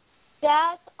 Fantastic.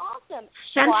 That's awesome.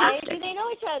 Fantastic. Why do they know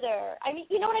each other? I mean,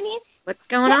 you know what I mean? What's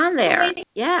going on there?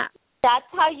 Yeah. That's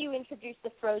how you introduce the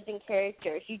Frozen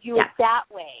characters. You do it that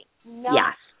way.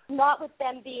 Not with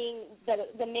them being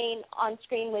the main on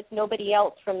screen with nobody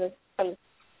else from the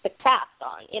cast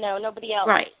on. Nobody else.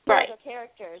 Right. Other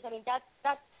characters. I mean, that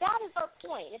is our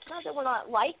point. It's not that we're not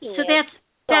liking it. So that's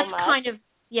kind of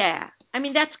I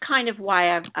mean, that's kind of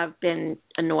why I've been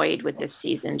annoyed with this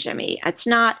season, Jimmy. It's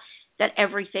not that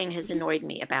everything has annoyed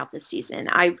me about this season.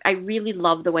 I really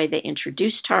love the way they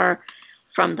introduced her,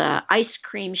 from the ice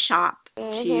cream shop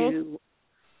to,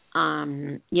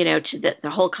 to the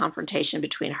whole confrontation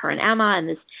between her and Emma, and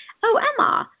this,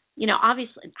 Emma,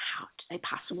 obviously, how do they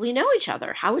possibly know each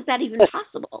other? How is that even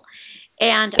possible?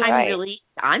 And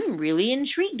I'm really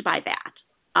intrigued by that.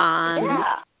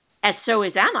 And so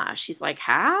is Emma. She's like,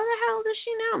 how the hell does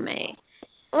she know me?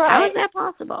 Right. How is that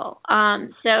possible?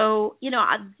 So,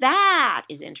 that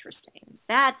is interesting.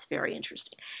 That's very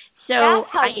interesting. So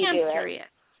I am curious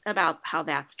about how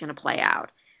that's going to play out.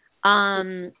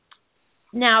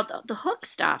 Now, the Hook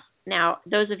stuff. Now,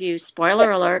 those of you,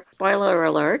 spoiler alert,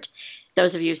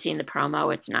 those of you who've seen the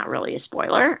promo, it's not really a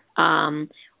spoiler,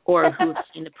 or who've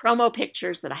seen the promo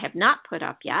pictures that I have not put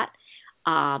up yet,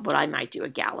 but I might do a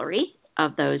gallery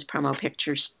of those promo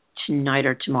pictures tonight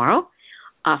or tomorrow,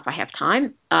 if I have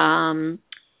time.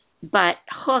 But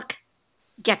Hook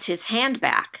gets his hand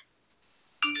back.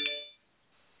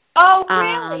 Oh,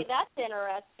 really? That's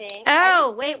interesting.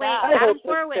 Oh, wait. Adam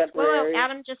Horowitz. Whoa,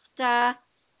 Adam just,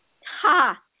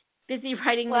 busy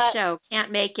writing the show.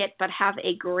 Can't make it, but have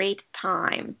a great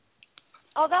time.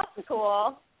 Oh, that's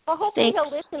cool. Well, hopefully he'll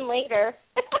listen later.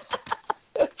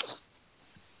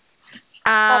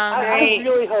 I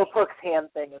really hope Hook's hand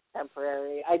thing is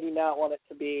temporary. I do not want it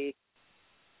to be,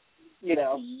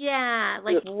 Yeah,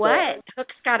 like what?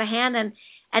 Hook's got a hand and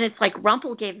it's like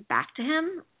Rumple gave it back to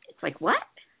him. It's like, what?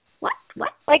 What?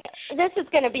 Like, this is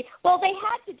going to be, well, they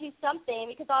had to do something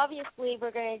because obviously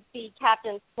we're going to see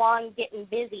Captain Swan getting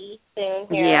busy soon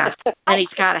here. Yeah, and he's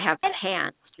got to have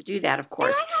hands to do that, of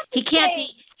course. He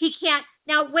can't,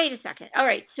 now wait a second. All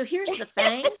right, so here's the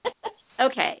thing.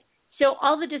 Okay, so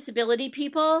all the disability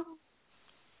people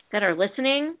that are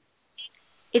listening,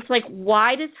 it's like,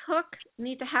 why does Hook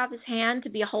need to have his hand to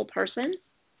be a whole person?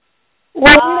 Well,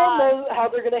 we don't know how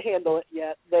they're going to handle it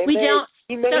yet.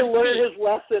 He may learn his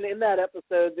lesson in that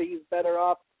episode that he's better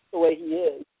off the way he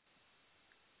is.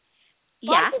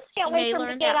 Well, I just can't wait for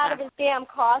him to get out of his damn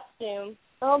costume.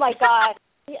 Oh, my God.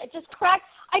 It just cracks.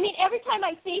 I mean, every time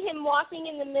I see him walking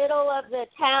in the middle of the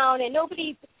town and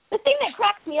the thing that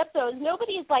cracks me up, though, is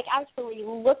nobody is, like, actually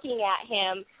looking at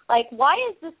him. Like,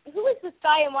 who is this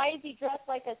guy and why is he dressed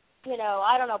like a,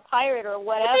 I don't know, pirate or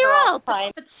whatever all the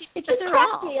time? It just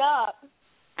cracks me up.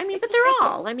 I mean, but they're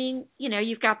all. I mean,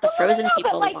 you've got the Frozen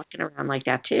people walking around like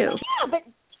that, too. Yeah, but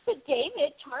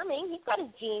David, charming, he's got his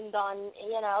jeans on,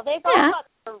 They've all got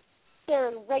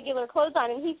their regular clothes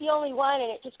on, and he's the only one,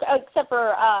 and it just, except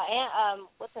for,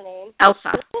 what's her name?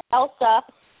 Elsa.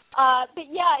 But,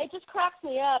 yeah, it just cracks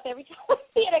me up. Every time I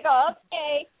see it, I go,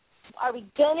 okay, are we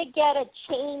going to get a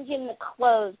change in the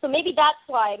clothes? So maybe that's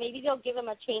why. Maybe they'll give him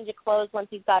a change of clothes once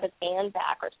he's got his hand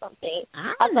back or something.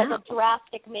 That's like a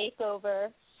drastic makeover.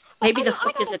 Maybe the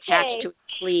hook is attached to his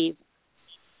sleeve.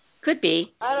 Could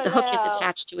be. The hook is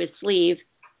attached to his sleeve.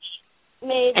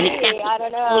 Maybe. And he can't I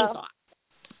don't know.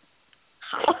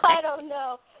 I don't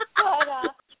know.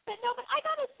 But I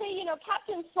got to say,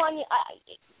 Captain Swan,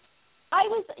 I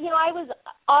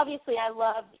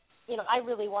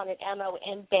really wanted Emma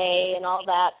and Bay and all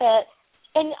that.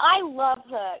 And I love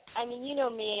Hook. I mean, you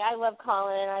know me. I love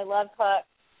Colin. I love Hook.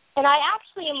 And I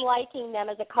actually am liking them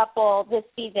as a couple this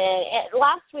season.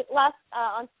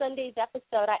 On Sunday's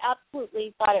episode, I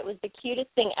absolutely thought it was the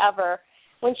cutest thing ever.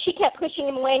 When she kept pushing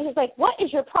him away, and he's like, "What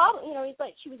is your problem?" He's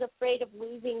like, she was afraid of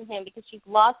losing him because she's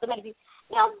lost somebody.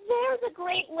 Now, there's a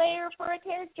great layer for a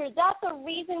character. That's a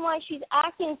reason why she's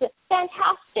acting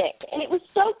fantastic. And it was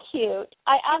so cute.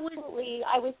 I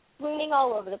was swooning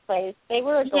all over the place. They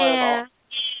were adorable. Yeah.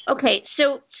 Okay,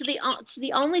 so the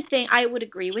only thing I would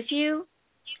agree with you,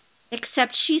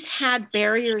 except she's had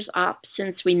barriers up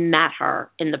since we met her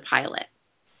in the pilot.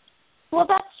 Well,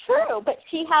 that's true, but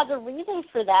she has a reason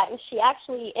for that, and she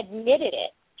actually admitted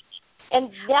it.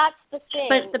 And that's the thing.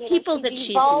 But the people that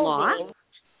she's lost,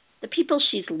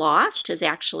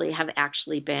 have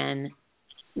actually been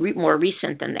more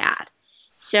recent than that.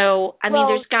 So, I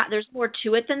mean, there's more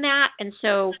to it than that, and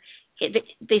so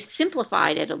they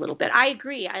simplified it a little bit. I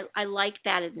agree. I like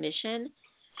that admission,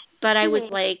 but I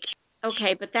was like,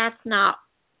 okay, but that's not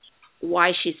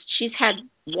why she's had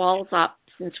walls up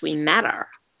since we met her.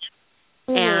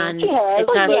 And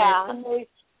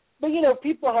but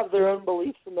people have their own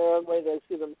beliefs and their own way they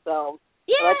see themselves.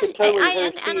 Yeah, and I can totally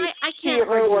I can't see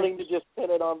her wanting to just pin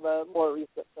it on the more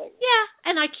recent thing. Yeah,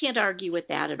 and I can't argue with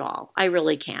that at all. I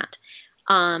really can't.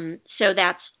 So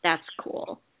that's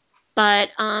cool. But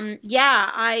I'm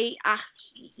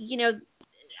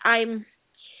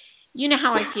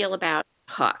how I feel about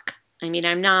Hook. I mean,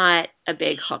 I'm not a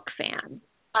big Hook fan.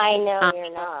 I know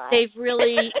you're not. They've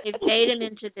made him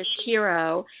into this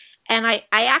hero, and I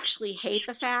actually hate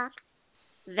the fact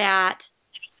that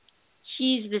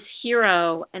he's this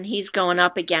hero and he's going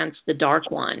up against the Dark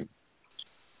One,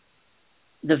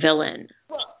 the villain.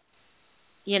 Well,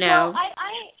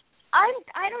 I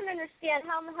don't understand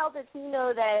how in the hell does he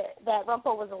know that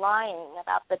Rumple was lying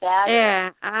about the dagger?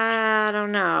 Yeah, I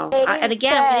don't know. And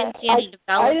again, we didn't see any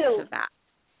development of that.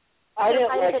 I didn't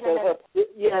like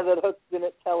that Hook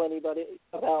didn't tell anybody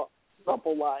about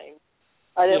Rumple lying.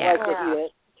 I didn't like that he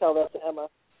didn't tell that to Emma.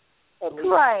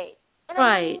 Right. And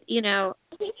right. He's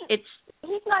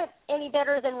not any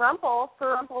better than Rumple.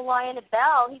 For Rumple lying to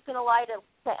Belle, he's going to lie to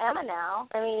Emma now.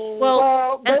 I mean,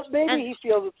 but maybe he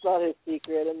feels it's not his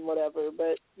secret and whatever.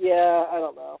 But yeah, I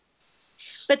don't know.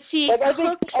 But see, I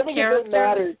think if it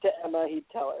mattered to Emma, he'd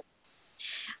tell her.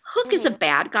 Hook is a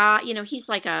bad guy. He's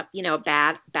like a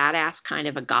badass kind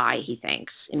of a guy, he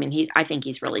thinks. I mean, I think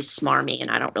he's really smarmy, and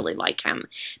I don't really like him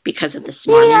because of the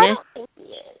smarminess. Yeah, I don't think he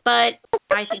is. But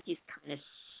I think he's kind of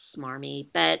smarmy.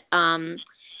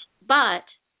 But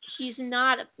he's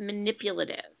not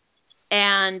manipulative,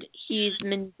 and he's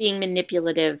being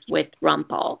manipulative with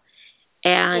Rumple.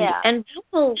 And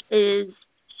Rumple is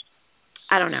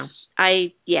I don't know.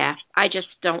 I just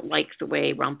don't like the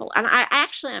way Rumple. And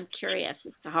I'm curious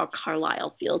as to how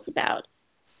Carlisle feels about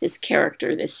his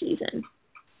character this season.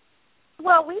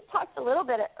 Well, we talked a little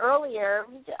bit earlier.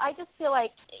 I just feel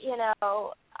like,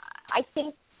 I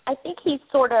think he's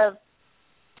sort of,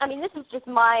 I mean, this is just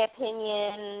my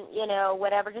opinion,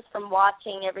 whatever, just from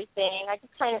watching everything. I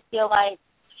just kind of feel like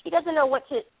he doesn't know what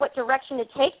direction to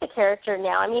take the character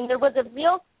now. I mean, there was a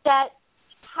real set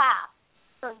path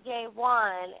from day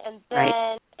one, and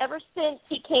then ever since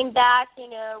he came back, in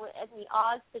the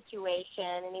Oz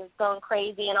situation, and he was going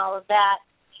crazy and all of that,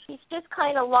 he's just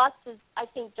kind of lost his, I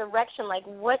think, direction. Like,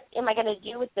 what am I going to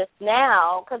do with this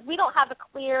now? Because we don't have a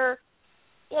clear,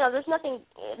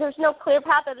 there's no clear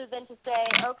path other than to say,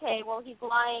 okay, well, he's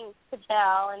lying to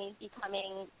Belle, and he's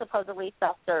becoming supposedly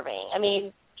self-serving. I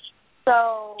mean,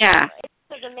 so it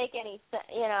doesn't make any sense.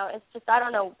 It's just, I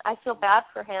don't know. I feel bad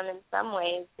for him in some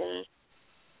ways, and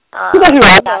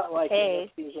that's not like in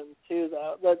this season too,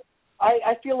 though. But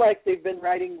I feel like they've been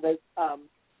writing the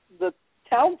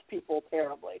townspeople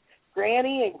terribly.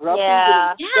 Granny and Grumpy.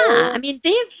 I mean,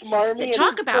 they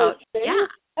talk about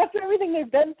after everything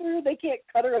they've been through, they can't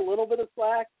cut her a little bit of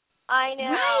slack. I know.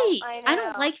 Right. I know. I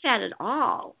don't like that at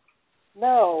all.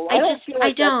 No, I don't feel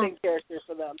like that's in character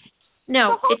for them.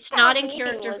 No, it's not in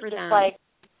character for them.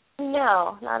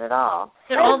 No, not at all.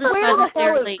 All the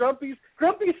hell is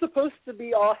Grumpy's supposed to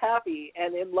be all happy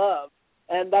and in love,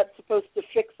 and that's supposed to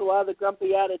fix a lot of the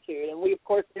grumpy attitude, and we, of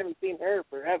course, haven't seen her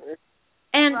forever.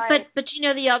 And but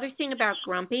the other thing about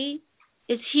Grumpy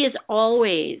is he is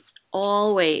always,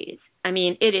 I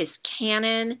mean, it is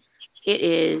canon, it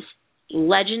is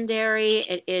legendary,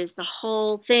 it is the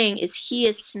whole thing, is he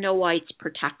is Snow White's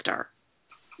protector.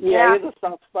 Yeah, he has a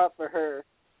soft spot for her.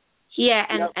 Yeah,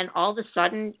 and all of a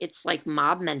sudden it's like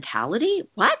mob mentality.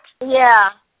 What? Yeah.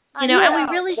 And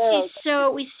we really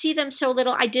see them so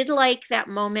little. I did like that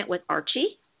moment with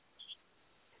Archie.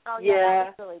 Oh yeah,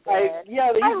 that was really good. He's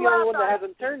the only one that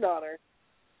hasn't turned on her.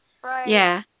 Right.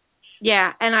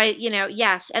 Yeah, and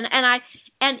yes, and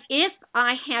if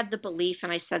I had the belief,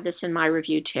 and I said this in my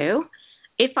review too,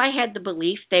 if I had the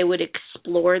belief they would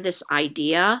explore this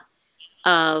idea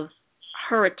of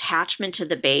her attachment to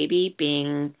the baby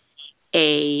being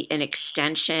an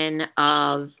extension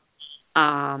of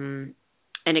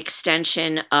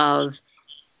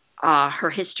her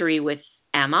history with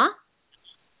Emma.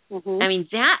 Mm-hmm. I mean,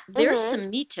 there's some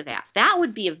meat to that. That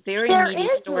would be a very meaty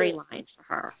storyline for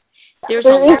her. There's a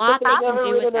lot they can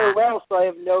do with that. Well, so I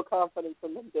have no confidence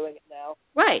in them doing it now.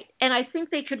 Right, and I think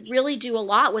they could really do a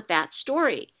lot with that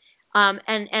story,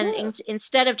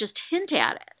 instead of just hint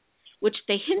at it, which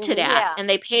they hinted at and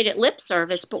they paid it lip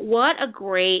service. But what a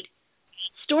great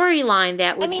storyline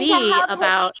that would be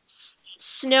about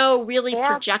Snow really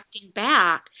projecting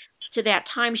back to that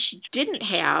time she didn't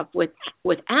have with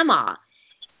Emma,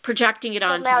 projecting it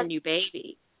onto the new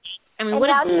baby. I mean, what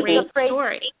a great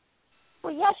story.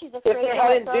 Well, yeah, she's afraid if they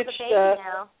hadn't ditched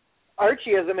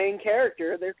Archie as a main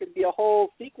character, there could be a whole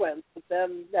sequence with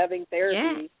them having therapy.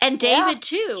 Yeah, and David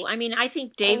too. I mean, I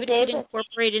think David could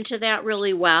incorporate into that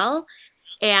really well,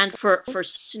 and for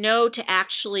Snow to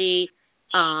actually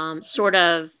for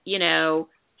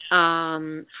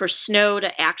Snow to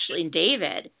actually, and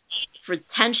David, for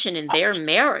tension in their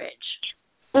marriage.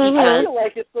 I feel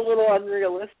like it's a little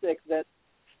unrealistic that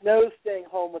Snow's staying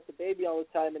home with the baby all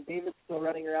the time and David's still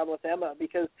running around with Emma,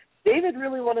 because David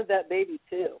really wanted that baby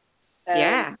too.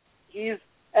 And he's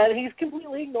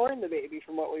completely ignoring the baby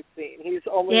from what we've seen. He's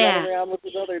only running around with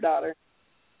his other daughter.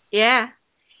 Yeah.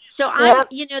 So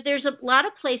there's a lot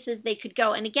of places they could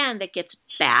go, and again, that gets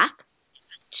back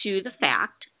to the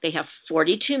fact they have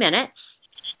 42 minutes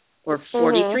or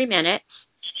 43 minutes,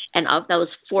 and of those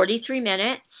 43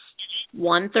 minutes,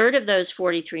 1/3 of those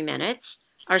 43 minutes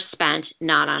are spent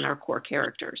not on our core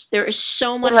characters. There is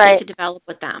so much they could develop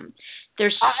with them.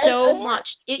 There's so much.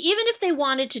 Even if they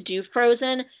wanted to do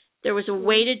Frozen, there was a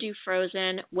way to do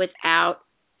Frozen without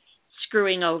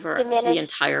screwing over the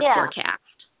entire core cast.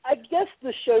 I guess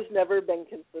the show's never been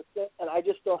consistent, and I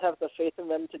just don't have the faith in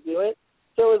them to do it.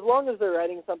 So as long as they're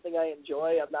writing something I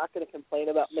enjoy, I'm not going to complain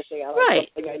about missing out on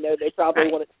something I know they probably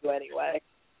wouldn't do anyway.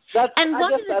 I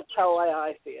guess that's how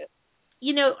I see it.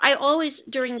 I always,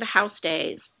 during the house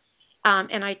days,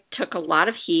 and I took a lot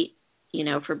of heat,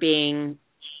 for being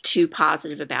too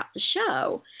positive about the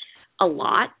show, a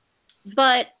lot.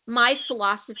 But my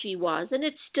philosophy was, and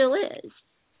it still is,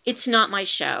 it's not my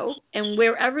show. And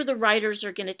wherever the writers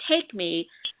are going to take me,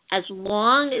 as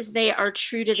long as they are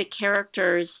true to the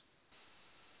characters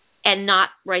and not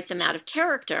write them out of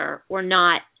character or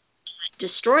not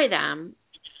destroy them,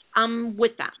 I'm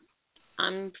with them.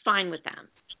 I'm fine with them.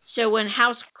 So when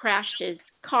House crashed his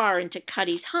car into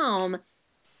Cuddy's home,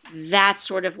 that's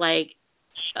sort of like,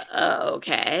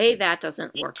 okay, that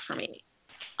doesn't work for me.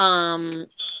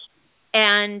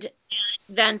 And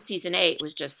then season 8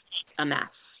 was just a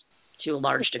mess to a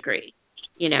large degree.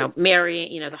 You know, Mary,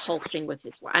 you know, the whole thing with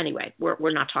his, anyway,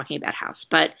 we're not talking about House.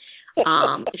 But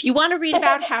if you want to read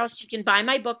about House, you can buy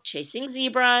my book, Chasing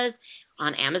Zebras,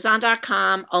 on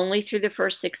Amazon.com, only through the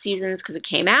first 6 seasons because it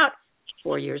came out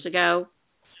 4 years ago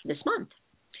this month.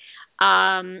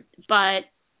 But,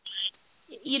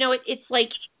 you know, it's like,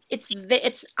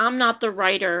 I'm not the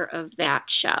writer of that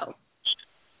show.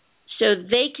 So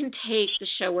they can take the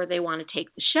show where they want to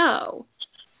take the show,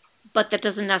 but that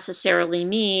doesn't necessarily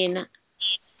mean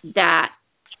that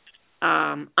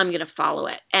I'm going to follow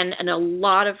it. And a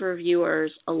lot of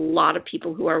reviewers, a lot of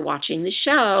people who are watching the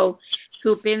show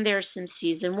who've been there since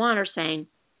season 1 are saying,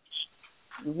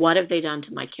 what have they done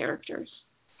to my characters?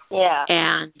 Yeah.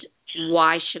 And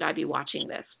why should I be watching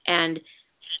this? And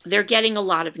they're getting a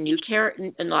lot of new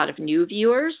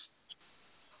viewers.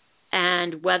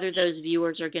 And whether those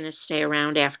viewers are going to stay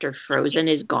around after Frozen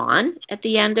is gone at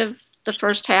the end of the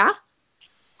first half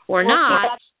or not.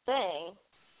 That's the thing.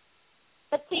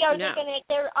 But see, are they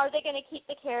going to keep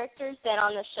the characters then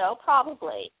on the show?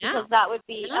 Probably, because that would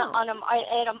be in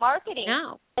a marketing.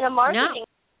 No. In a marketing.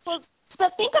 No. Well,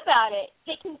 but think about it.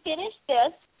 They can finish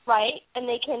this, right? And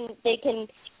they can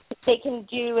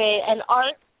do an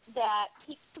arc that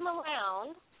keeps them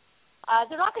around.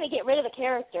 They're not going to get rid of the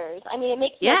characters. I mean, it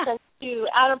makes no sense to,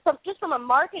 just from a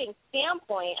marketing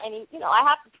standpoint. I mean, you know, I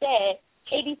have to say,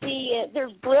 ABC,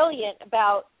 they're brilliant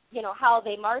about, you know, how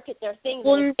they market their things.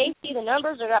 Well, and if they see the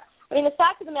numbers are up. I mean, the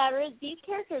fact of the matter is these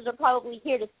characters are probably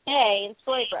here to stay in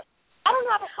Storybrooke. I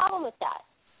don't have a problem with that.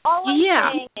 All I'm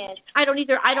saying is, I don't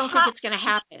either. I don't think it's going to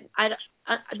happen.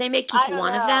 They may keep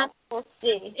one of them. We'll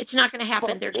see. It's not going to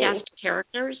happen. They're guest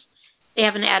characters. They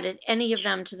haven't added any of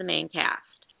them to the main cast.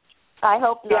 I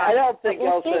hope not. Yeah, I don't think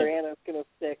Elsa or Anna's going to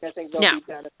stick. I think they'll be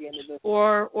done at the end of this.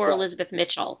 Or Elizabeth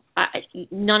Mitchell.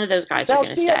 None of those guys are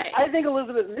going to stay. I think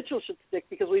Elizabeth Mitchell should stick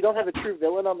because we don't have a true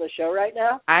villain on the show right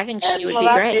now. I think she would be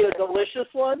great. A delicious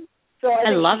one. So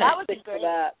I love it. That would be great.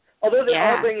 That. Although they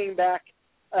are bringing back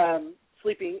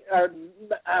Sleeping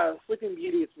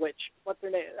Beauty's witch. What's her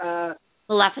name?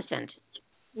 Maleficent.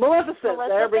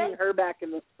 They're bringing her back in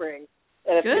the spring.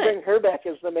 And if they bring her back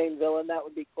as the main villain, that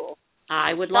would be cool.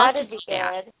 I would love to see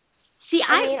that. See,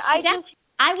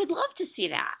 I would love to see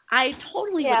that. I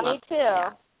totally would love to see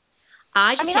that.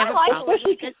 I like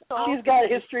especially because she's got a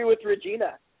history with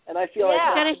Regina, and I feel like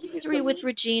she's got a history with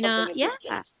Regina. Yeah,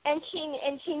 and she knows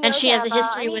and she has a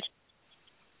history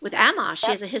with Emma.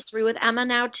 She has a history with Emma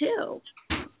now too.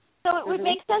 So it would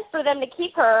make sense for them to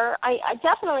keep her. I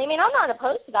definitely. I mean, I'm not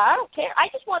opposed to that. I don't care. I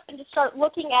just want them to start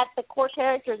looking at the core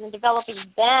characters and developing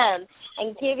them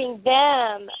and giving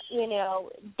them, you know,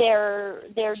 their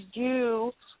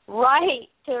due right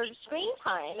to screen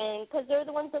time, and because they're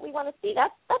the ones that we want to see.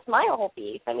 That's my whole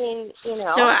beef. I mean, you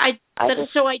know.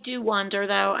 So I do wonder,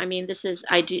 though. I mean,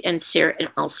 in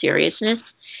all seriousness,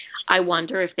 I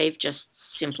wonder if they've just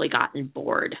simply gotten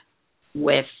bored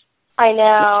with. I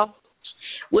know.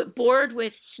 Bored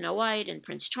with Snow White and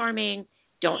Prince Charming,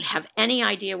 don't have any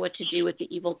idea what to do with the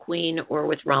Evil Queen or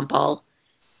with Rumpel,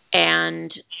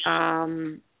 and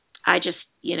I just,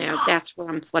 you know, that's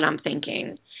what I'm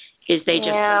thinking is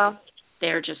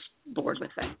they're just bored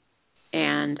with it,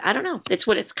 and I don't know. It's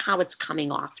how it's coming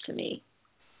off to me.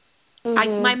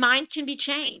 Mm-hmm. My mind can be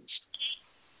changed.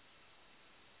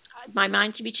 My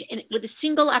mind can be changed with a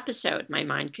single episode. My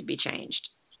mind could be changed.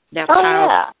 That's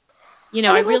how. You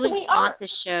know, I really want the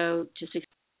show to succeed.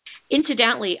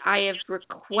 Incidentally, I have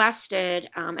requested,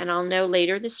 and I'll know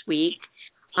later this week,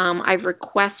 I've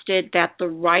requested that the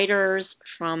writers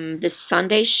from this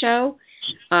Sunday show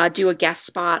do a guest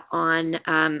spot on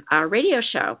our radio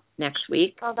show next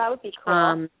week. Oh, that would be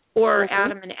cool. Or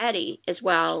Adam and Eddie as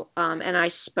well. And I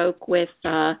spoke with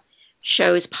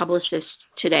show's publicists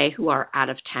today who are out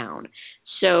of town.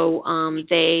 So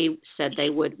they said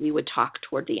we would talk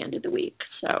toward the end of the week.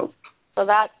 So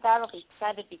that'd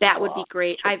be that cool. would be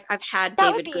great. I've had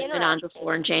David Goodman on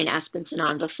before and Jane Espenson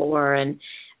on before, and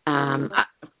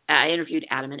I interviewed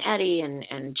Adam and Eddie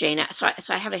and Jane. So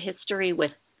I have a history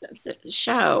with the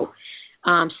show.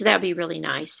 So that would be really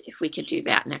nice if we could do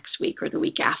that next week or the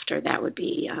week after. That would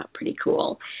be pretty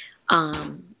cool.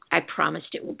 I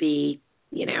promised it will be.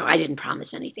 You know, I didn't promise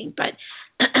anything, but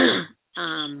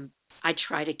I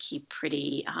try to keep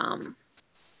pretty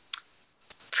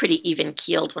even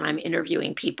keeled when I'm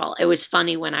interviewing people. It was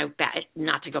funny when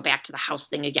not to go back to the house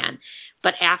thing again,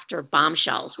 but after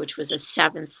Bombshells, which was a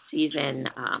 7th season,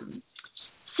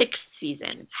 6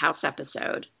 season House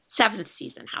episode, 7th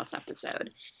season House episode,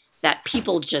 that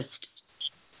people just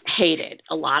hated.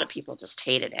 A lot of people just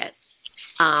hated it.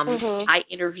 I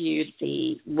interviewed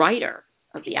the writer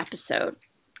of the episode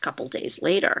a couple days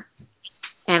later,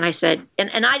 and I said,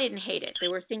 and I didn't hate it.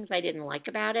 There were things I didn't like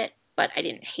about it, but I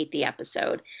didn't hate the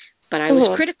episode. But I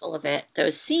was critical of it.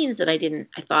 Those scenes that I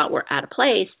thought were out of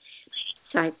place.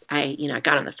 So I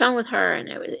got on the phone with her, and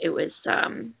it was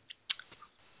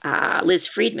Liz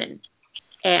Friedman,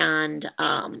 and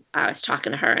I was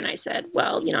talking to her, and I said,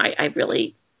 well, I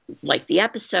really liked the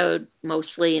episode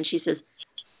mostly, and she says,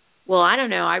 well, I don't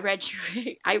know. I read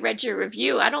your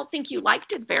review. I don't think you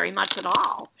liked it very much at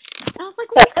all. And I was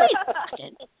like, what kind of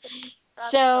question?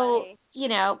 So, funny.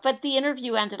 But the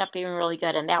interview ended up being really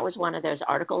good, and that was one of those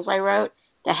articles I wrote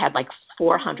that had like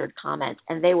 400 comments,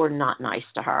 and they were not nice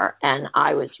to her, and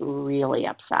I was really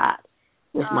upset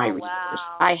with my readers.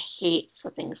 Wow. I hate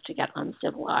for things to get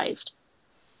uncivilized.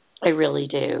 I really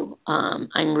do.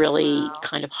 I'm really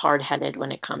kind of hard-headed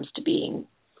when it comes to being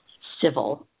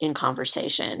civil in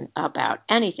conversation about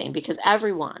anything, because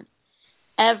everyone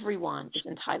is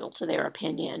entitled to their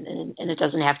opinion, and it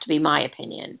doesn't have to be my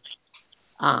opinion.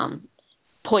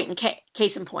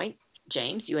 Case in point,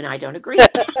 James, you and I don't agree.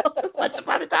 Once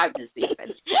upon a time this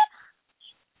season.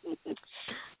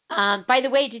 By the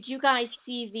way, did you guys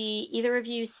see either of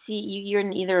you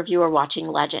are watching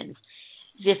Legends?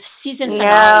 This season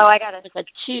finale was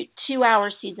a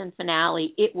 2-hour season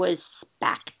finale. It was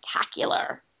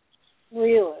spectacular.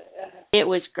 Really? It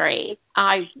was great.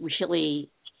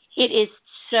 It is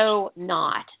so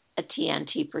not a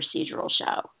TNT procedural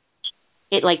show.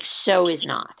 It so is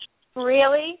not.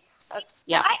 Really?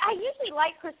 Yeah. I usually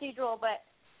like procedural, but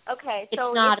okay. So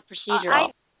it's not a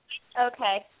procedural.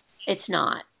 Okay. It's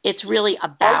not. It's really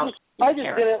about. I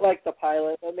just didn't like the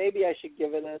pilot, but maybe I should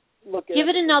give it a look. Give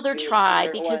it another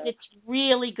try because it's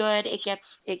really good. It gets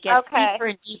deeper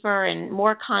and deeper and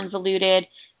more convoluted,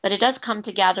 but it does come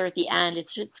together at the end.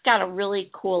 It's got a really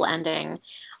cool ending.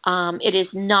 It is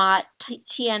not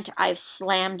TNT. I've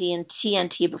slammed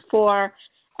TNT before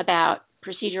about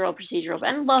procedural,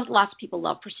 and lots of people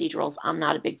love procedurals. I'm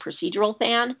not a big procedural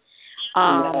fan,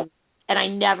 and I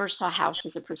never saw House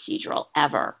as a procedural.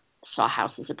 Ever saw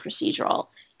House as a procedural,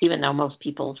 even though most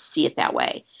people see it that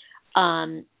way.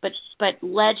 But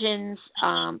Legends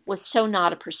was so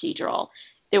not a procedural.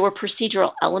 There were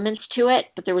procedural elements to it,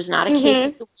 but there was not a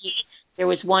case of the week. There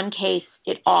was one case.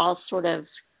 It all sort of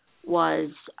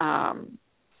was all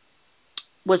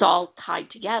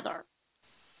tied together,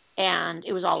 and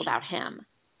it was all about him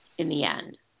in the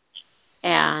end.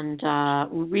 And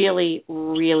really,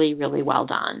 really, really well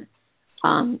done.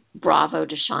 Bravo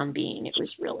to Sean Bean.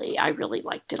 I really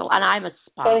liked it a lot. And I'm a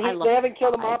spy. They haven't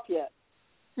killed him off yet.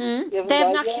 They have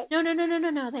not. Yet? No.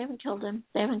 They haven't killed him.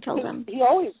 He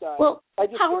always dies. Well,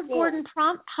 Howard Gordon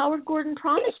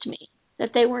promised me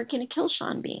that they weren't going to kill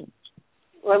Sean Bean.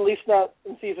 Well, at least not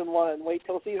in season 1. Wait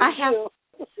till season 2.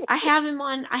 I have him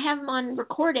on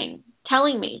recording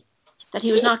telling me that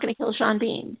he was not going to kill Sean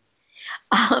Bean.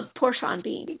 Poor Sean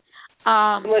Bean.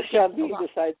 Unless Sean Bean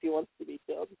decides he wants to be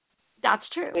killed. That's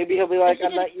true. Maybe he'll be like,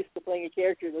 I'm not used to playing a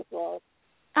character this long.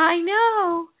 I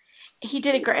know. He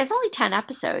did a great. It's only 10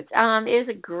 episodes. It is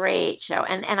a great show,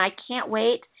 and I can't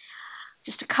wait.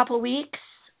 Just a couple weeks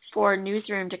for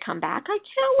Newsroom to come back. I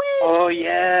can't wait. Oh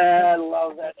yeah, I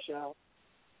love that show.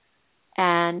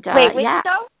 And wait, which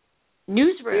show?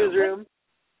 Newsroom.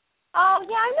 Oh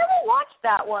yeah, I never watched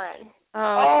that one.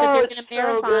 Oh, they're going to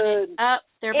marathon it.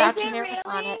 They're about to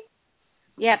marathon really? it.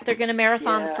 Yep, they're going to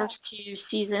marathon the first 2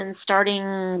 seasons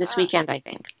starting this weekend, I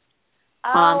think.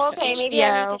 Oh, okay. Maybe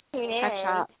I need to tune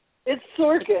in. It's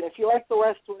Sorkin. If you like The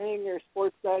West Wing or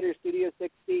Sports Night or Studio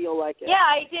 60, you'll like it. Yeah,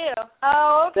 I do.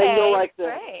 Oh, okay. Then you'll like this.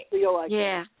 Great. So you'll like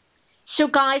it. So,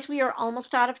 guys, we are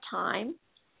almost out of time,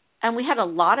 and we had a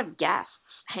lot of guests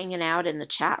hanging out in the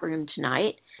chat room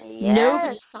tonight. Yes.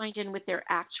 Nobody signed in with their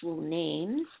actual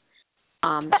names.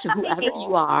 So whoever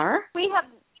you are. We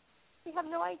have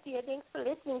no idea. Thanks for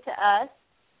listening to us.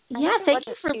 Yeah, thank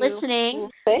you for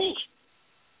listening. Thanks.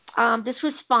 This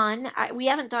was fun. We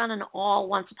haven't done an all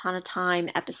Once Upon a Time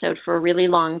episode for a really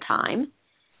long time.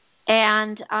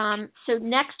 And so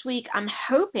next week I'm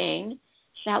hoping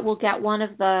that we'll get one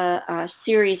of the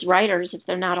series writers, if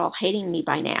they're not all hating me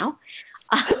by now.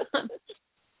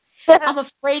 I'm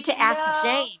afraid to ask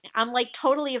Jane. I'm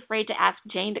totally afraid to ask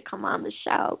Jane to come on the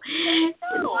show.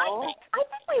 No, I think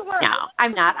we were. No,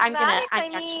 I'm not. I'm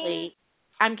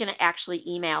gonna actually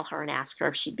email her and ask her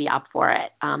if she'd be up for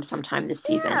it sometime this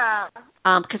season. Yeah.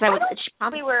 Because I would.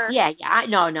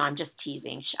 No, I'm just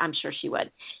teasing. I'm sure she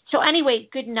would. So anyway,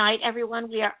 good night, everyone.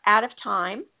 We are out of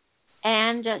time.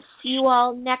 and see you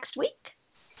all next week.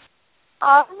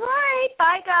 All right.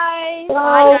 Bye, guys.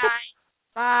 Bye,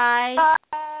 guys. Bye.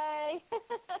 Bye.